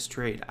 won this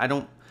trade. I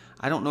don't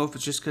know if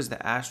it's just because the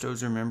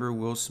Astros remember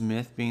Will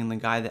Smith being the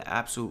guy that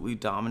absolutely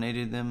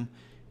dominated them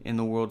in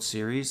the World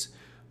Series,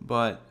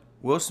 but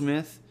Will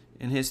Smith,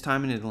 in his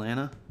time in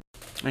Atlanta,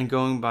 and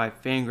going by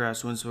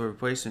Fangraphs wins per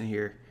replacement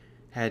here,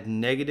 had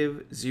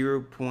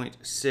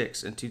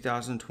 -0.6 in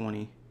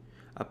 2020,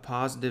 a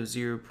positive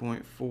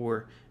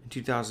 0.4 in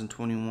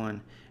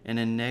 2021, and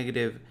a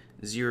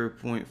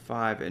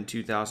 -0.5 in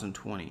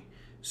 2020.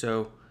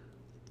 So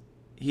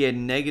he had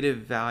negative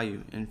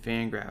value in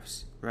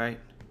Fangraphs, right,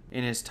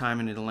 in his time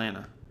in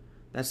Atlanta.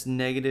 That's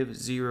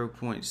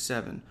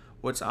 -0.7.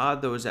 What's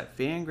odd, though, is that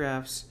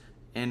Fangraphs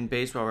and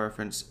Baseball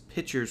Reference,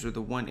 pitchers are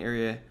the one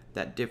area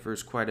that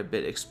differs quite a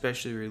bit,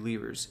 especially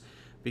relievers,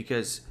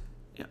 because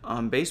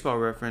on Baseball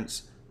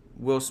Reference,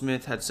 Will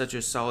Smith had such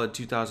a solid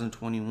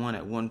 2021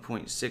 at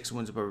 1.6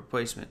 wins above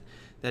replacement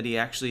that he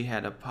actually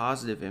had a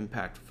positive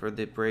impact for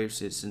the Braves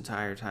his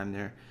entire time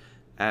there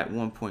at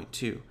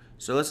 1.2.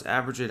 So let's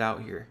average it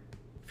out here.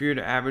 If you were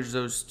to average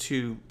those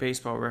two,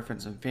 Baseball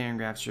Reference and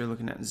Fangraphs, you're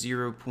looking at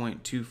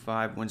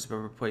 0.25 wins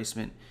above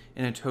replacement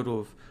in a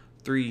total of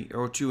 3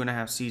 or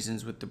 2.5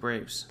 seasons with the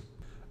Braves.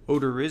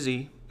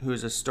 Odorizzi, who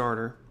is a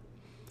starter,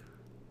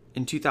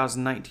 in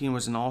 2019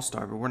 was an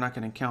all-star, but we're not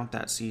going to count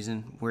that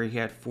season where he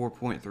had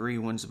 4.3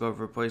 wins above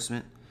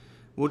replacement.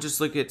 We'll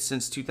just look at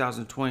since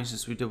 2020,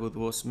 since we did with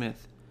Will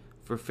Smith.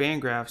 For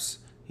Fangraphs,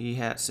 he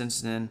had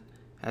since then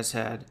has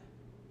had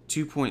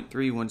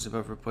 2.3 wins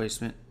above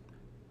replacement.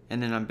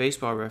 And then on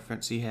Baseball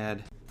Reference, he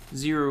had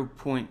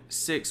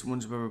 0.6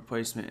 wins above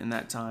replacement in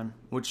that time,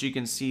 which you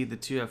can see the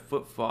two have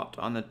flip-flopped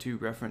on the two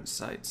reference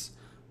sites.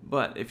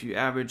 But if you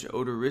average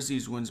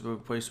Odorizzi's wins above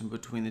replacement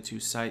between the two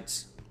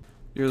sites,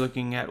 you're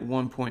looking at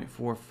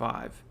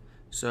 1.45.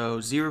 So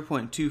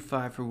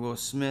 0.25 for Will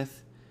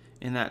Smith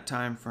in that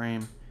time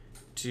frame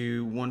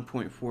to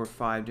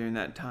 1.45 during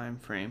that time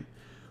frame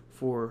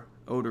for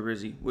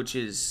Odorizzi, which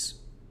is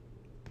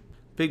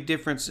big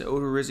difference at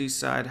Odorizzi's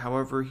side.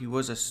 However, he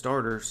was a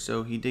starter,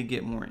 so he did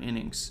get more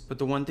innings. But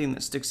the one thing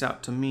that sticks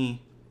out to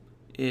me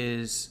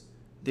is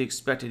the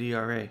expected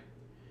ERA.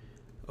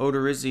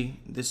 Odorizzi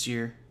this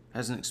year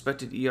has an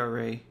expected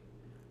ERA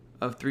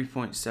of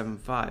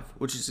 3.75,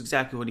 which is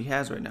exactly what he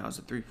has right now, is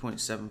a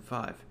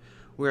 3.75.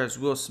 Whereas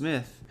Will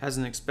Smith has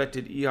an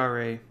expected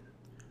ERA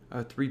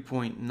of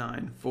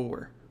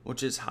 3.94,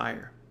 which is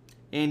higher.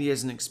 And he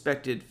has an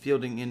expected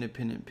fielding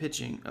independent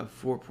pitching of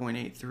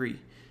 4.83.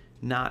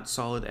 Not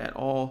solid at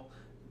all.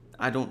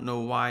 I don't know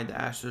why the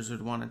Astros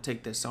would want to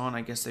take this on.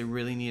 I guess they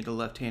really need a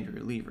left-handed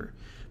reliever.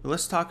 But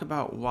let's talk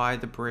about why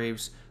the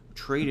Braves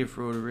traded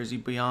for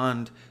Odorizzi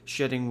beyond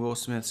shedding Will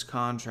Smith's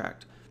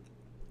contract.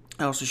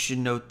 I also should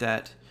note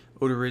that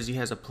Odorizzi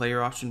has a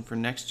player option for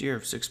next year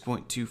of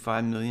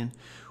 $6.25 million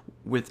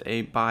with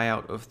a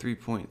buyout of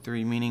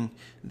 $3.3, meaning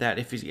that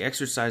if he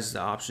exercises the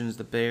options,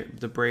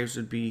 the Braves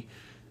would be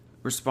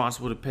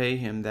responsible to pay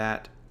him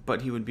that,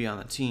 but he would be on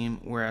the team.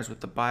 Whereas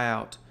with the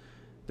buyout,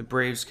 the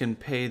Braves can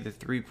pay the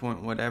 3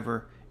 point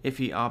whatever if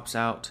he opts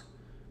out,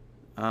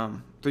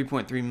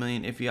 3.3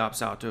 million if he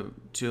opts out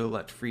to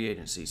elect free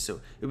agency.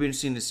 So it'll be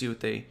interesting to see what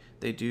they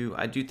do.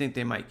 I do think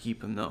they might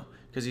keep him though,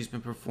 because he's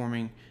been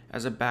performing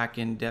as a back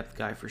end depth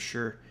guy for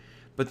sure.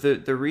 But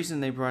the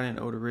reason they brought in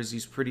Odorizzi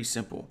is pretty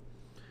simple.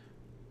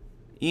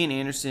 Ian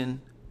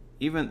Anderson,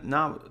 even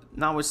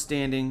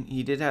notwithstanding,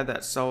 he did have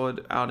that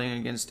solid outing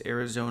against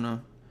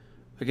Arizona,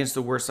 against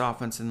the worst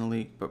offense in the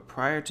league. But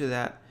prior to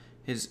that,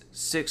 his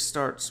 6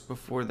 starts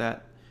before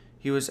that,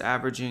 he was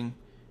averaging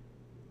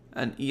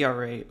an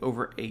ERA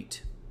over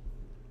 8.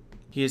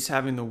 He is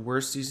having the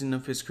worst season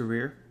of his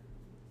career,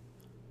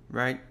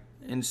 right?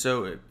 And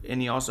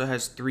he also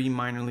has 3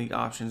 minor league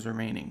options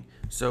remaining.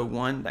 So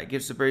one, that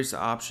gives the Braves the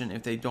option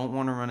if they don't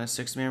want to run a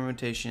 6-man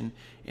rotation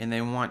and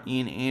they want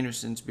Ian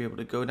Anderson to be able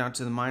to go down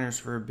to the minors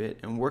for a bit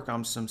and work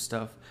on some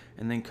stuff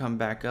and then come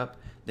back up,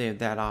 they have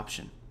that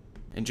option.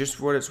 And just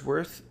for what it's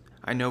worth,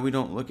 I know we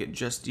don't look at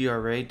just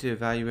ERA to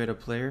evaluate a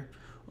player.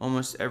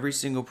 Almost every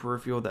single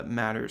peripheral that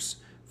matters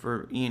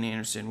for Ian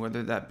Anderson,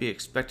 whether that be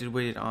expected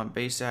weighted on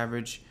base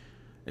average,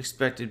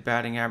 expected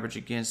batting average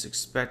against,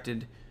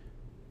 expected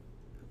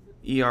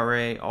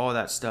ERA, all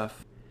that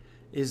stuff,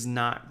 is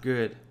not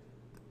good.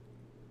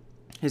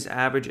 His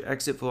average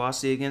exit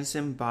velocity against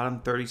him,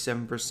 bottom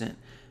 37%.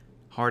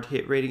 Hard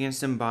hit rate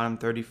against him, bottom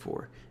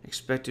 34%.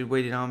 Expected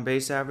weighted on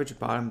base average,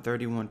 bottom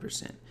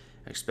 31%.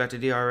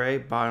 Expected ERA,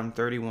 bottom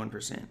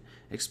 31%.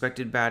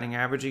 Expected batting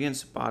average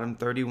against, bottom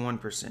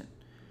 31%.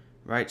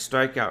 Right,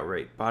 strikeout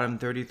rate, bottom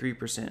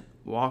 33%.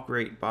 Walk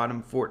rate,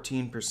 bottom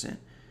 14%.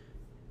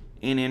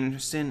 Ian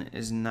Anderson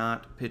is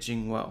not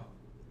pitching well.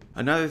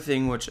 Another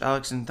thing which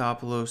Alex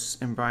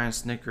Anthopoulos and Brian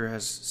Snitker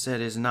has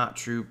said is not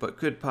true, but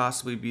could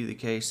possibly be the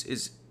case,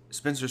 is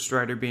Spencer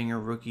Strider, being a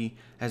rookie,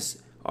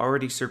 has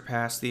already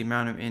surpassed the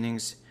amount of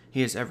innings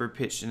he has ever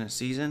pitched in a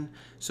season.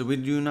 So we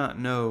do not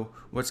know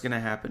what's going to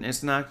happen.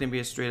 It's not going to be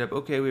a straight up,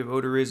 okay, we have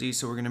Odorizzi,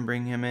 so we're going to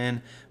bring him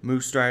in,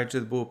 move Strider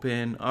to the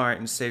bullpen, all right,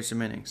 and save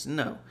some innings.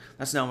 No,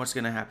 that's not what's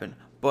going to happen.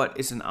 But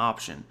it's an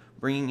option.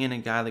 Bringing in a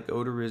guy like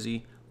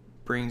Odorizzi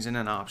brings in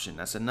an option.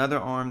 That's another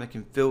arm that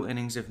can fill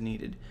innings if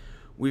needed.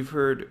 We've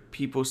heard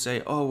people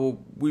say, oh,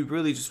 well, we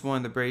really just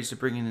wanted the Braves to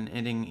bring in an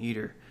inning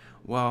eater.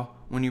 Well,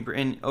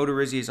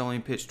 Odorizzi has only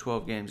pitched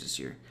 12 games this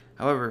year.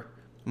 However,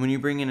 when you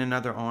bring in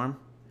another arm,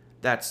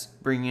 that's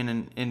bringing in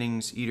an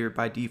innings eater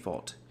by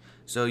default.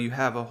 So you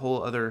have a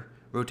whole other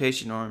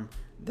rotation arm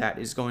that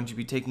is going to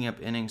be taking up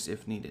innings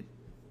if needed.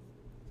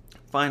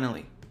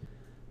 Finally,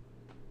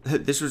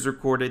 this was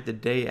recorded the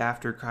day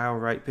after Kyle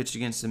Wright pitched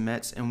against the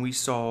Mets, and we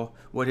saw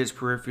what his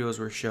peripherals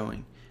were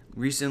showing.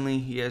 Recently,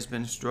 he has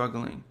been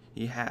struggling.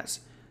 He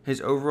has.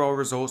 His overall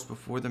results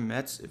before the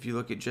Mets, if you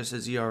look at just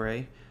his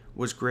ERA,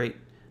 was great.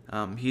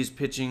 He's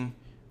pitching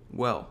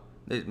well,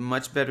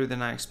 much better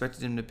than I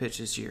expected him to pitch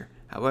this year.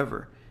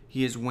 However,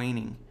 he is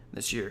waning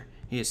this year.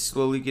 He is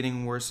slowly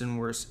getting worse and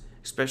worse,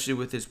 especially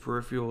with his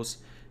peripherals,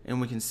 and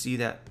we can see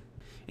that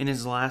in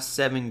his last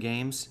 7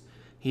 games,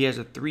 he has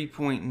a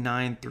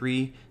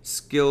 3.93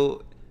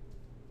 skill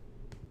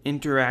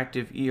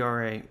interactive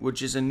ERA,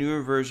 which is a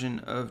newer version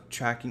of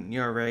tracking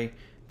ERA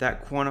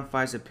that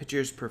quantifies a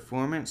pitcher's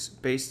performance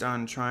based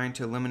on trying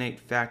to eliminate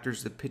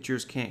factors the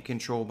pitchers can't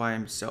control by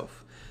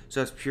himself.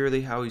 So that's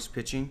purely how he's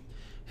pitching.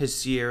 His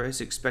SIERA,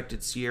 his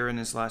expected SIERA in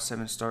his last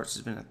 7 starts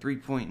has been a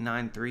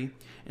 3.93,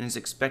 and his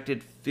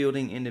expected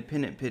fielding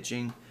independent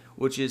pitching,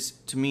 which is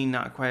to me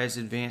not quite as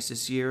advanced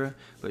as SIERA,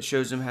 but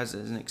shows him has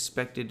an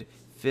expected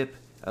FIP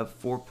of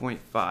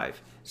 4.5.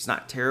 It's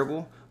not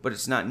terrible, but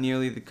it's not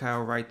nearly the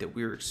Kyle Wright that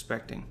we were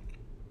expecting.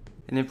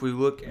 And if we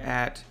look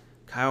at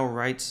Kyle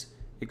Wright's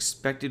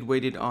expected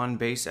weighted on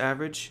base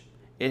average,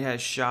 it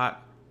has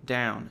shot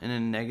down in a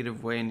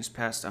negative way in his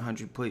past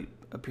 100 plate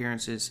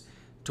appearances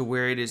to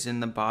where it is in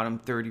the bottom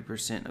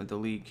 30% of the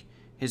league.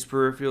 His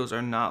peripherals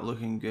are not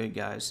looking good,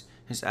 guys.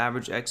 His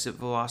average exit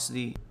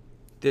velocity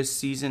this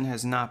season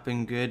has not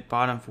been good.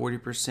 Bottom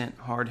 40%,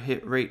 hard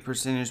hit rate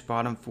percentage,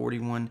 bottom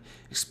 41,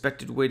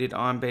 expected weighted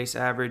on base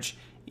average,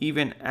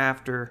 even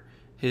after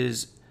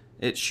it's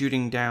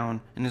shooting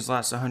down in his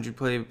last 100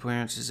 plate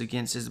appearances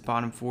against his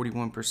bottom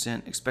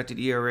 41%. Expected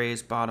ERA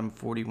is bottom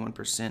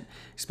 41%.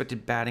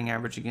 Expected batting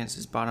average against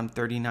his bottom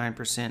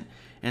 39%.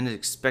 And his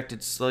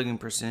expected slugging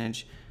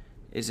percentage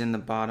is in the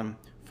bottom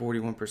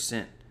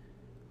 41%,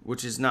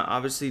 which is not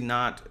obviously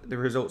not the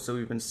results that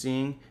we've been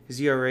seeing.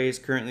 His ERA is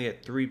currently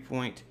at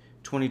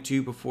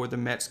 3.22 before the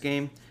Mets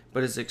game,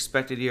 but his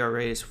expected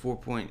ERA is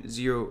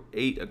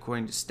 4.08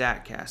 according to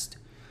StatCast.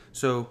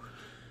 So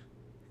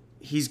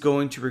he's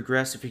going to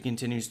regress if he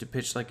continues to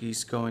pitch like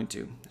he's going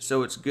to.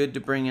 So it's good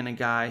to bring in a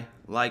guy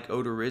like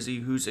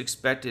Odorizzi, whose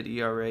expected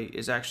ERA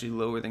is actually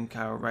lower than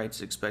Kyle Wright's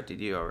expected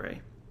ERA.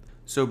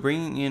 So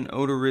bringing in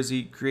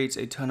Odorizzi creates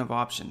a ton of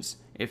options.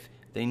 If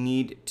they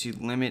need to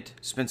limit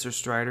Spencer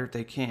Strider,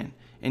 they can.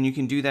 And you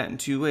can do that in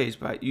 2 ways.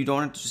 But you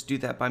don't have to just do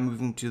that by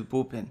moving to the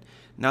bullpen.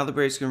 Now the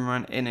Braves can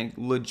run in a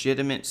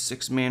legitimate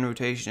 6-man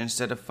rotation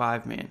instead of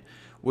 5-man,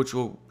 which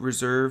will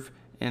reserve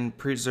and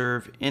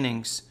preserve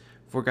innings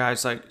for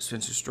guys like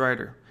Spencer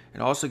Strider. It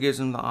also gives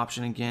them the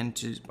option again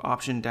to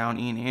option down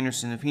Ian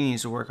Anderson if he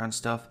needs to work on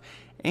stuff.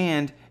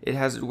 And it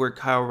has it where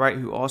Kyle Wright,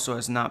 who also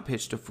has not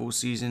pitched a full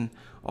season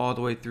all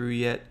the way through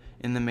yet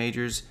in the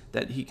majors,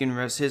 that he can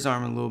rest his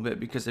arm a little bit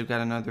because they've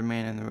got another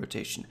man in the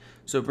rotation.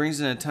 So it brings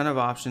in a ton of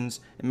options.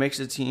 It makes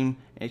the team,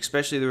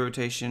 especially the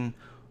rotation,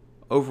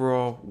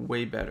 overall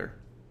way better.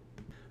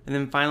 And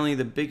then finally,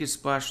 the biggest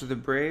splash for the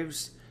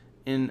Braves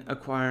in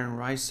acquiring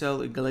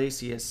Raisel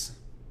Iglesias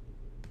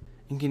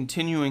and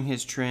continuing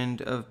his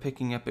trend of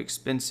picking up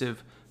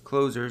expensive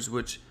closers,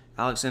 which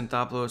Alex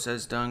Anthopoulos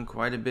has done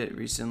quite a bit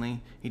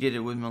recently. He did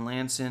it with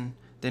Melanson,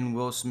 then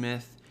Will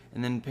Smith,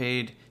 and then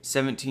paid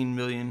 $17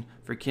 million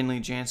for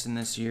Kenley Jansen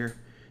this year.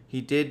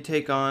 He did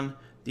take on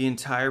the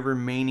entire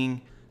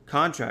remaining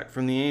contract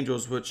from the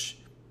Angels, which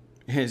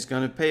is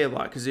going to pay a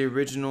lot because the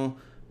original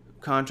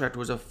contract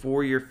was a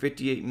 4-year,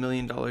 $58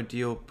 million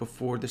deal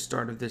before the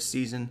start of this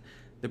season.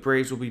 The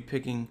Braves will be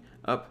picking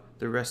up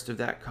the rest of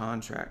that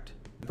contract.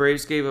 The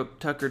Braves gave up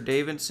Tucker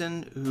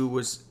Davidson, who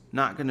was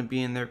not going to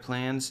be in their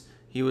plans.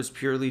 He was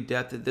purely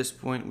depth at this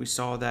point. We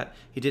saw that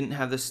he didn't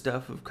have the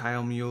stuff of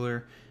Kyle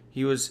Mueller.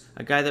 He was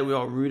a guy that we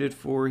all rooted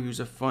for. He was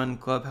a fun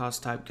clubhouse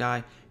type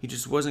guy. He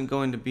just wasn't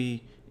going to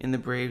be in the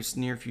Braves'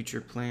 near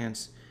future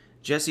plans.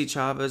 Jesse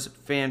Chavez,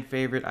 fan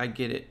favorite, I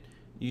get it.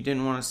 You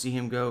didn't want to see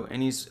him go,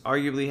 and he's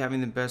arguably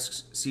having the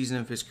best season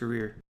of his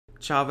career.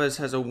 Chavez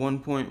has a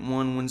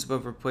 1.1 wins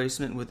above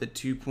replacement with a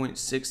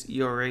 2.6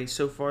 ERA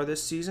so far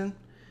this season.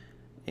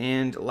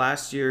 And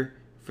last year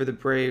for the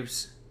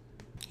Braves,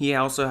 he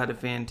also had a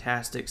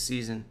fantastic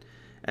season.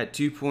 At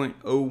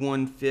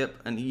 2.01 FIP,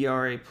 an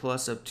ERA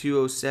plus of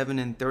 207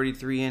 in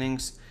 33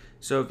 innings.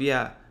 So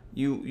yeah,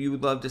 you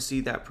would love to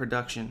see that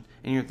production.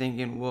 And you're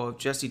thinking, well, if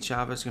Jesse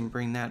Chavez can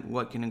bring that,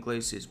 what can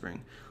Iglesias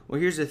bring?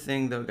 Well, here's the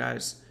thing though,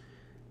 guys.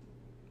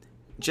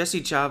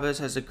 Jesse Chavez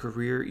has a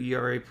career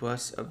ERA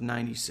plus of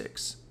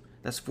 96.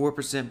 That's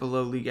 4%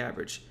 below league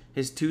average.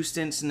 His 2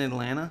 stints in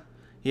Atlanta,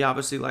 he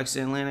obviously likes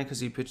Atlanta because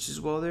he pitches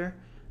well there.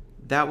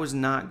 That was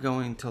not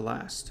going to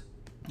last.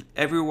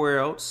 Everywhere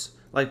else,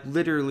 like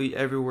literally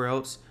everywhere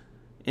else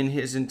in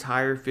his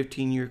entire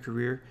 15-year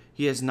career,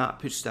 he has not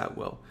pitched that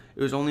well.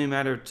 It was only a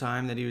matter of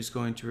time that he was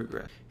going to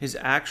regress. His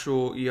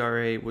actual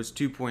ERA was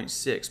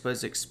 2.6, but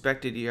his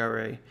expected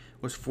ERA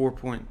was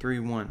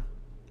 4.31.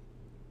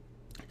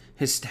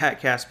 His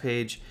StatCast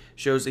page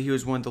shows that he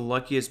was one of the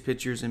luckiest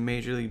pitchers in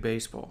Major League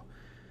Baseball.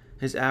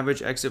 His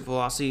average exit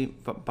velocity,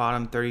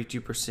 bottom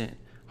 32%.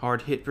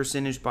 Hard hit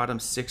percentage, bottom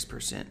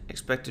 6%.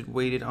 Expected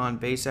weighted on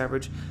base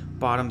average,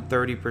 bottom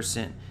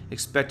 30%.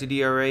 Expected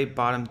ERA,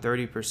 bottom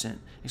 30%.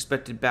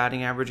 Expected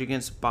batting average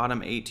against,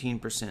 bottom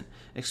 18%.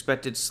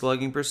 Expected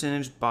slugging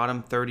percentage,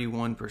 bottom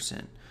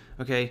 31%.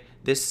 Okay,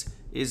 this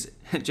is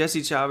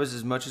Jesse Chavez,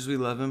 as much as we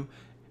love him,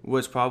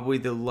 was probably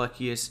the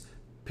luckiest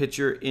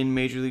pitcher in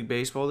Major League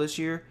Baseball this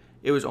year.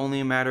 It was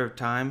only a matter of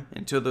time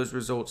until those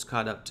results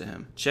caught up to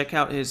him. Check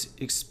out his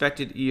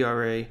expected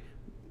ERA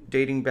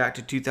dating back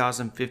to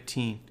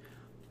 2015.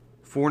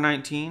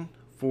 419,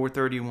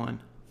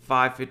 431,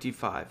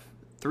 555,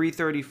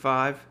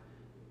 335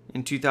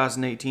 in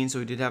 2018, so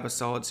he did have a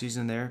solid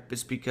season there.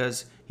 It's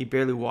because he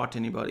barely walked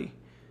anybody.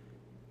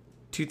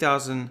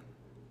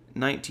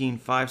 2019,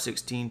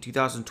 516,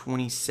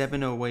 2020,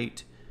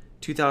 708,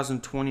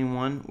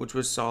 2021, which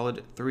was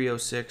solid,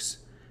 306,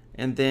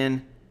 and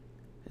then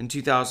in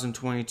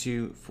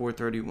 2022,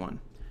 431.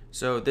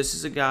 So this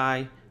is a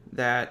guy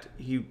that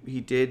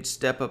he did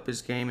step up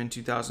his game in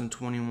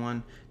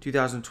 2021.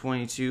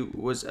 2022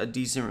 was a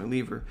decent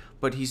reliever,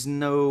 but he's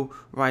no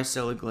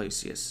Raisel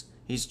Iglesias.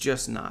 He's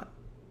just not.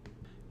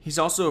 He's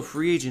also a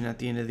free agent at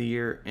the end of the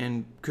year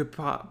and could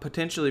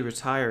potentially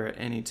retire at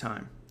any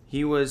time.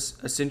 He was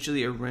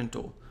essentially a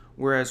rental,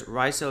 whereas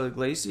Raisel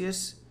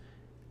Iglesias,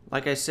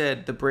 like I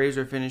said, the Braves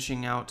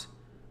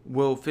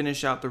will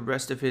finish out the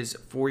rest of his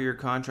 4-year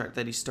contract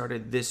that he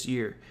started this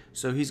year.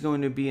 So he's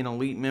going to be an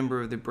elite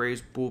member of the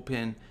Braves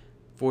bullpen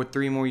for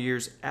 3 more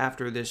years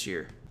after this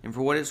year. And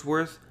for what it's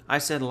worth, I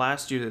said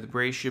last year that the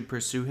Braves should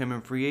pursue him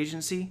in free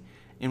agency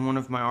in one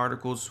of my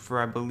articles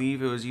for, I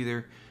believe it was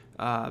either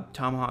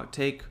Tomahawk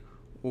Take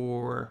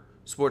or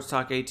Sports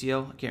Talk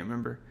ATL, I can't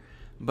remember.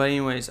 But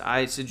anyways,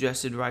 I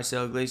suggested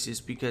Raisel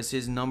Iglesias because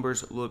his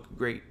numbers look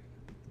great.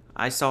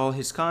 I saw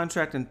his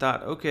contract and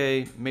thought,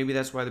 okay, maybe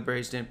that's why the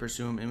Braves didn't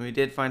pursue him. And we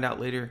did find out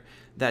later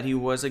that he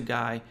was a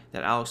guy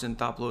that Alex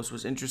Anthopoulos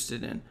was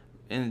interested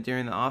in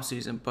during the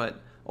offseason.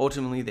 But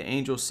ultimately, the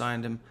Angels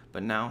signed him.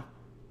 But now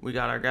we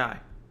got our guy.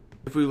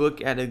 If we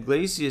look at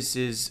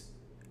Iglesias'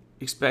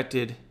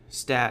 expected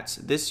stats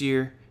this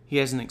year, he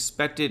has an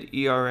expected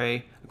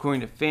ERA,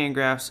 according to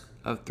Fangraphs,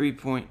 of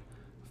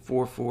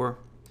 3.44,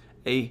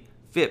 a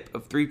FIP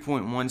of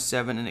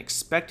 3.17, an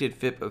expected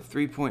FIP of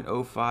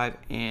 3.05,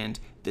 and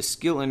the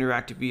skill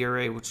interactive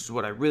ERA, which is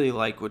what I really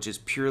like, which is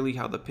purely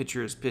how the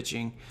pitcher is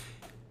pitching,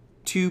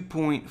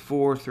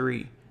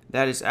 2.43.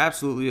 That is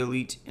absolutely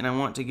elite, and I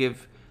want to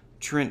give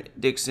Trent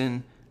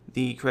Dixon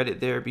the credit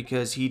there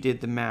because he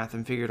did the math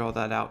and figured all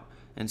that out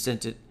and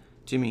sent it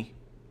to me.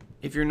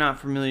 If you're not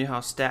familiar how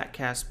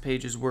StatCast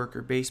pages work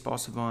or Baseball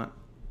Savant,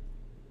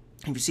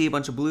 if you see a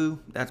bunch of blue,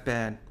 that's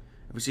bad.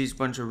 If you see a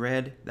bunch of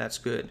red, that's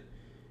good.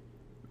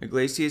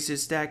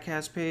 Iglesias'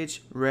 StatCast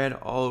page, red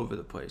all over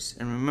the place.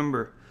 And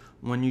remember,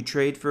 when you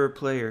trade for a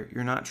player,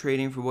 you're not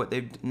trading for what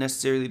they've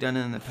necessarily done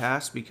in the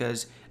past,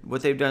 because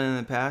what they've done in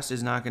the past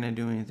is not going to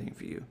do anything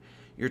for you.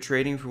 You're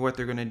trading for what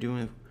they're going to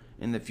do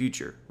in the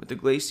future. With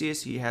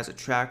Iglesias, he has a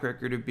track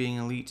record of being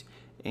elite,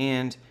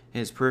 and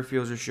his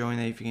peripherals are showing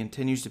that if he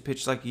continues to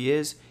pitch like he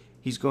is,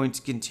 he's going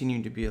to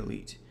continue to be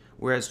elite.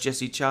 Whereas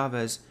Jesse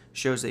Chavez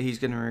shows that he's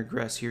going to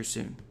regress here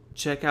soon.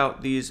 Check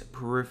out these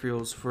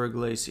peripherals for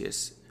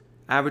Iglesias.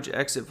 Average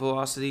exit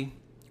velocity,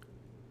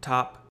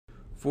 top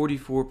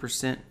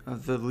 44%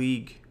 of the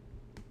league.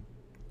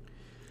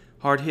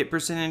 Hard hit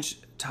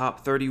percentage,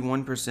 top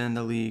 31% in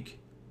the league.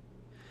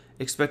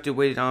 Expected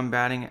weighted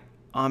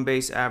on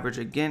base average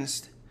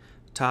against,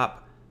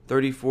 top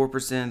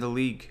 34% of the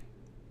league.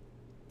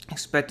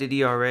 Expected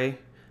ERA,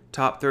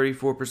 top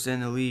 34% in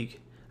the league.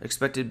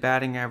 Expected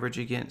batting average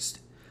against,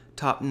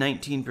 top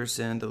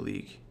 19% of the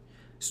league.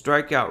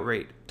 Strikeout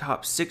rate,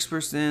 top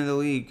 6% of the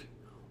league.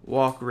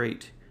 Walk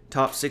rate,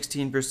 top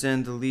 16%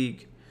 of the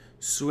league.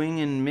 Swing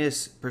and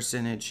miss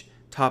percentage,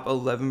 top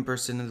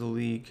 11% of the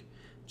league.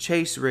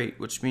 Chase rate,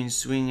 which means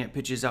swinging at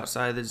pitches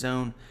outside of the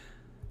zone,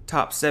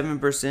 top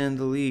 7% of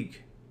the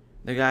league.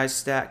 The guy's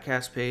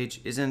StatCast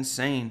page is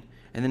insane.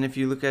 And then if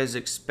you look at his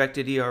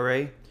expected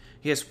ERA,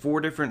 he has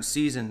 4 different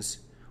seasons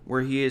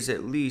where he is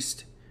at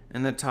least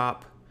in the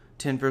top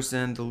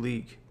 10% of the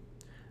league.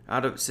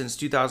 Since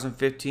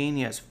 2015,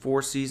 he has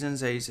 4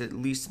 seasons that he's at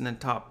least in the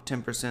top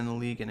 10% of the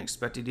league in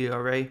expected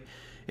ERA.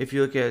 If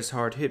you look at his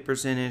hard hit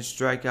percentage,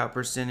 strikeout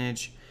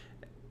percentage,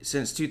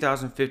 since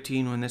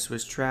 2015 when this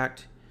was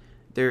tracked,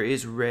 there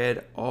is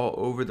red all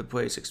over the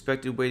place.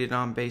 Expected weighted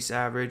on base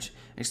average,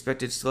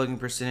 expected slugging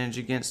percentage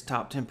against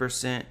top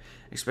 10%,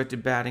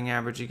 expected batting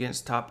average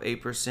against top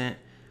 8%,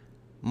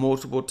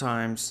 multiple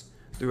times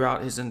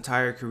throughout his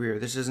entire career.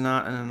 This is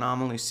not an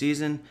anomaly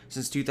season.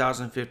 Since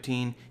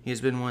 2015, he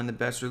has been one of the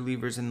best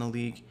relievers in the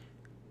league,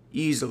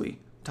 easily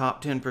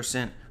top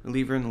 10%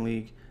 reliever in the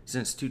league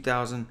since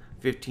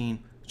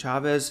 2015.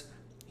 Chavez,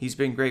 he's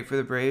been great for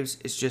the Braves.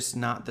 It's just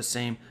not the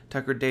same.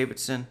 Tucker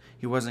Davidson,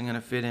 he wasn't going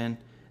to fit in.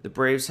 The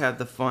Braves had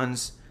the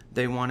funds.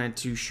 They wanted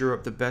to shore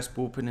up the best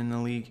bullpen in the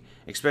league,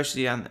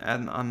 especially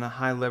on the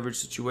high leverage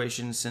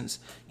situation since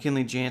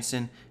Kenley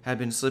Jansen had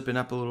been slipping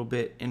up a little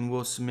bit, and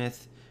Will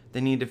Smith,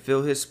 they need to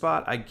fill his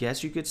spot, I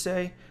guess you could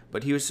say,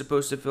 but he was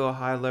supposed to fill a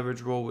high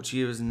leverage role, which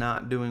he was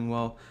not doing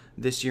well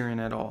this year in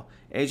at all.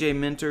 AJ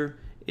Minter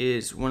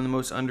is one of the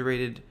most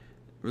underrated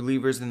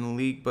relievers in the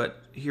league,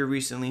 but here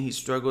recently he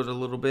struggled a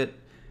little bit.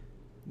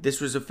 This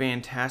was a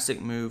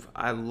fantastic move.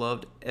 I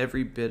loved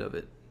every bit of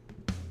it.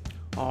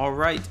 All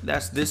right,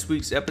 that's this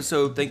week's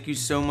episode. Thank you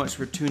so much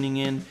for tuning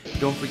in.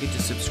 Don't forget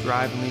to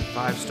subscribe and leave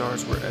 5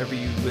 stars wherever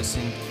you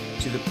listen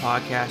to the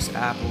podcast,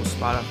 Apple,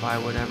 Spotify,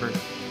 whatever.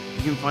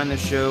 You can find the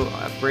show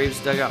at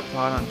Braves Dugout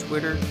Pod on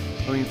Twitter,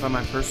 or you can find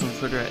my personal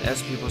Twitter at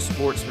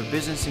SPeopleSports. For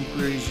business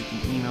inquiries, you can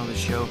email the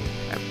show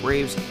at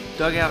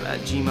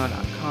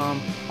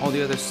bravesdugout@gmail.com. All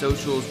the other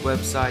socials,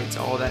 websites,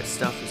 all that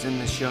stuff is in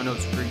the show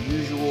notes per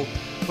usual.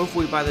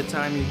 Hopefully by the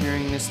time you're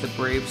hearing this, the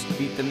Braves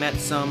beat the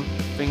Mets some.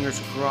 Fingers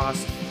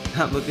crossed.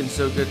 not looking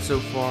so good so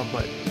far,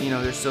 but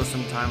there's still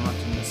some time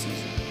left in the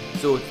season.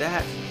 So with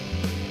that,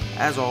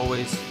 as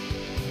always,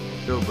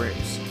 go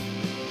Braves.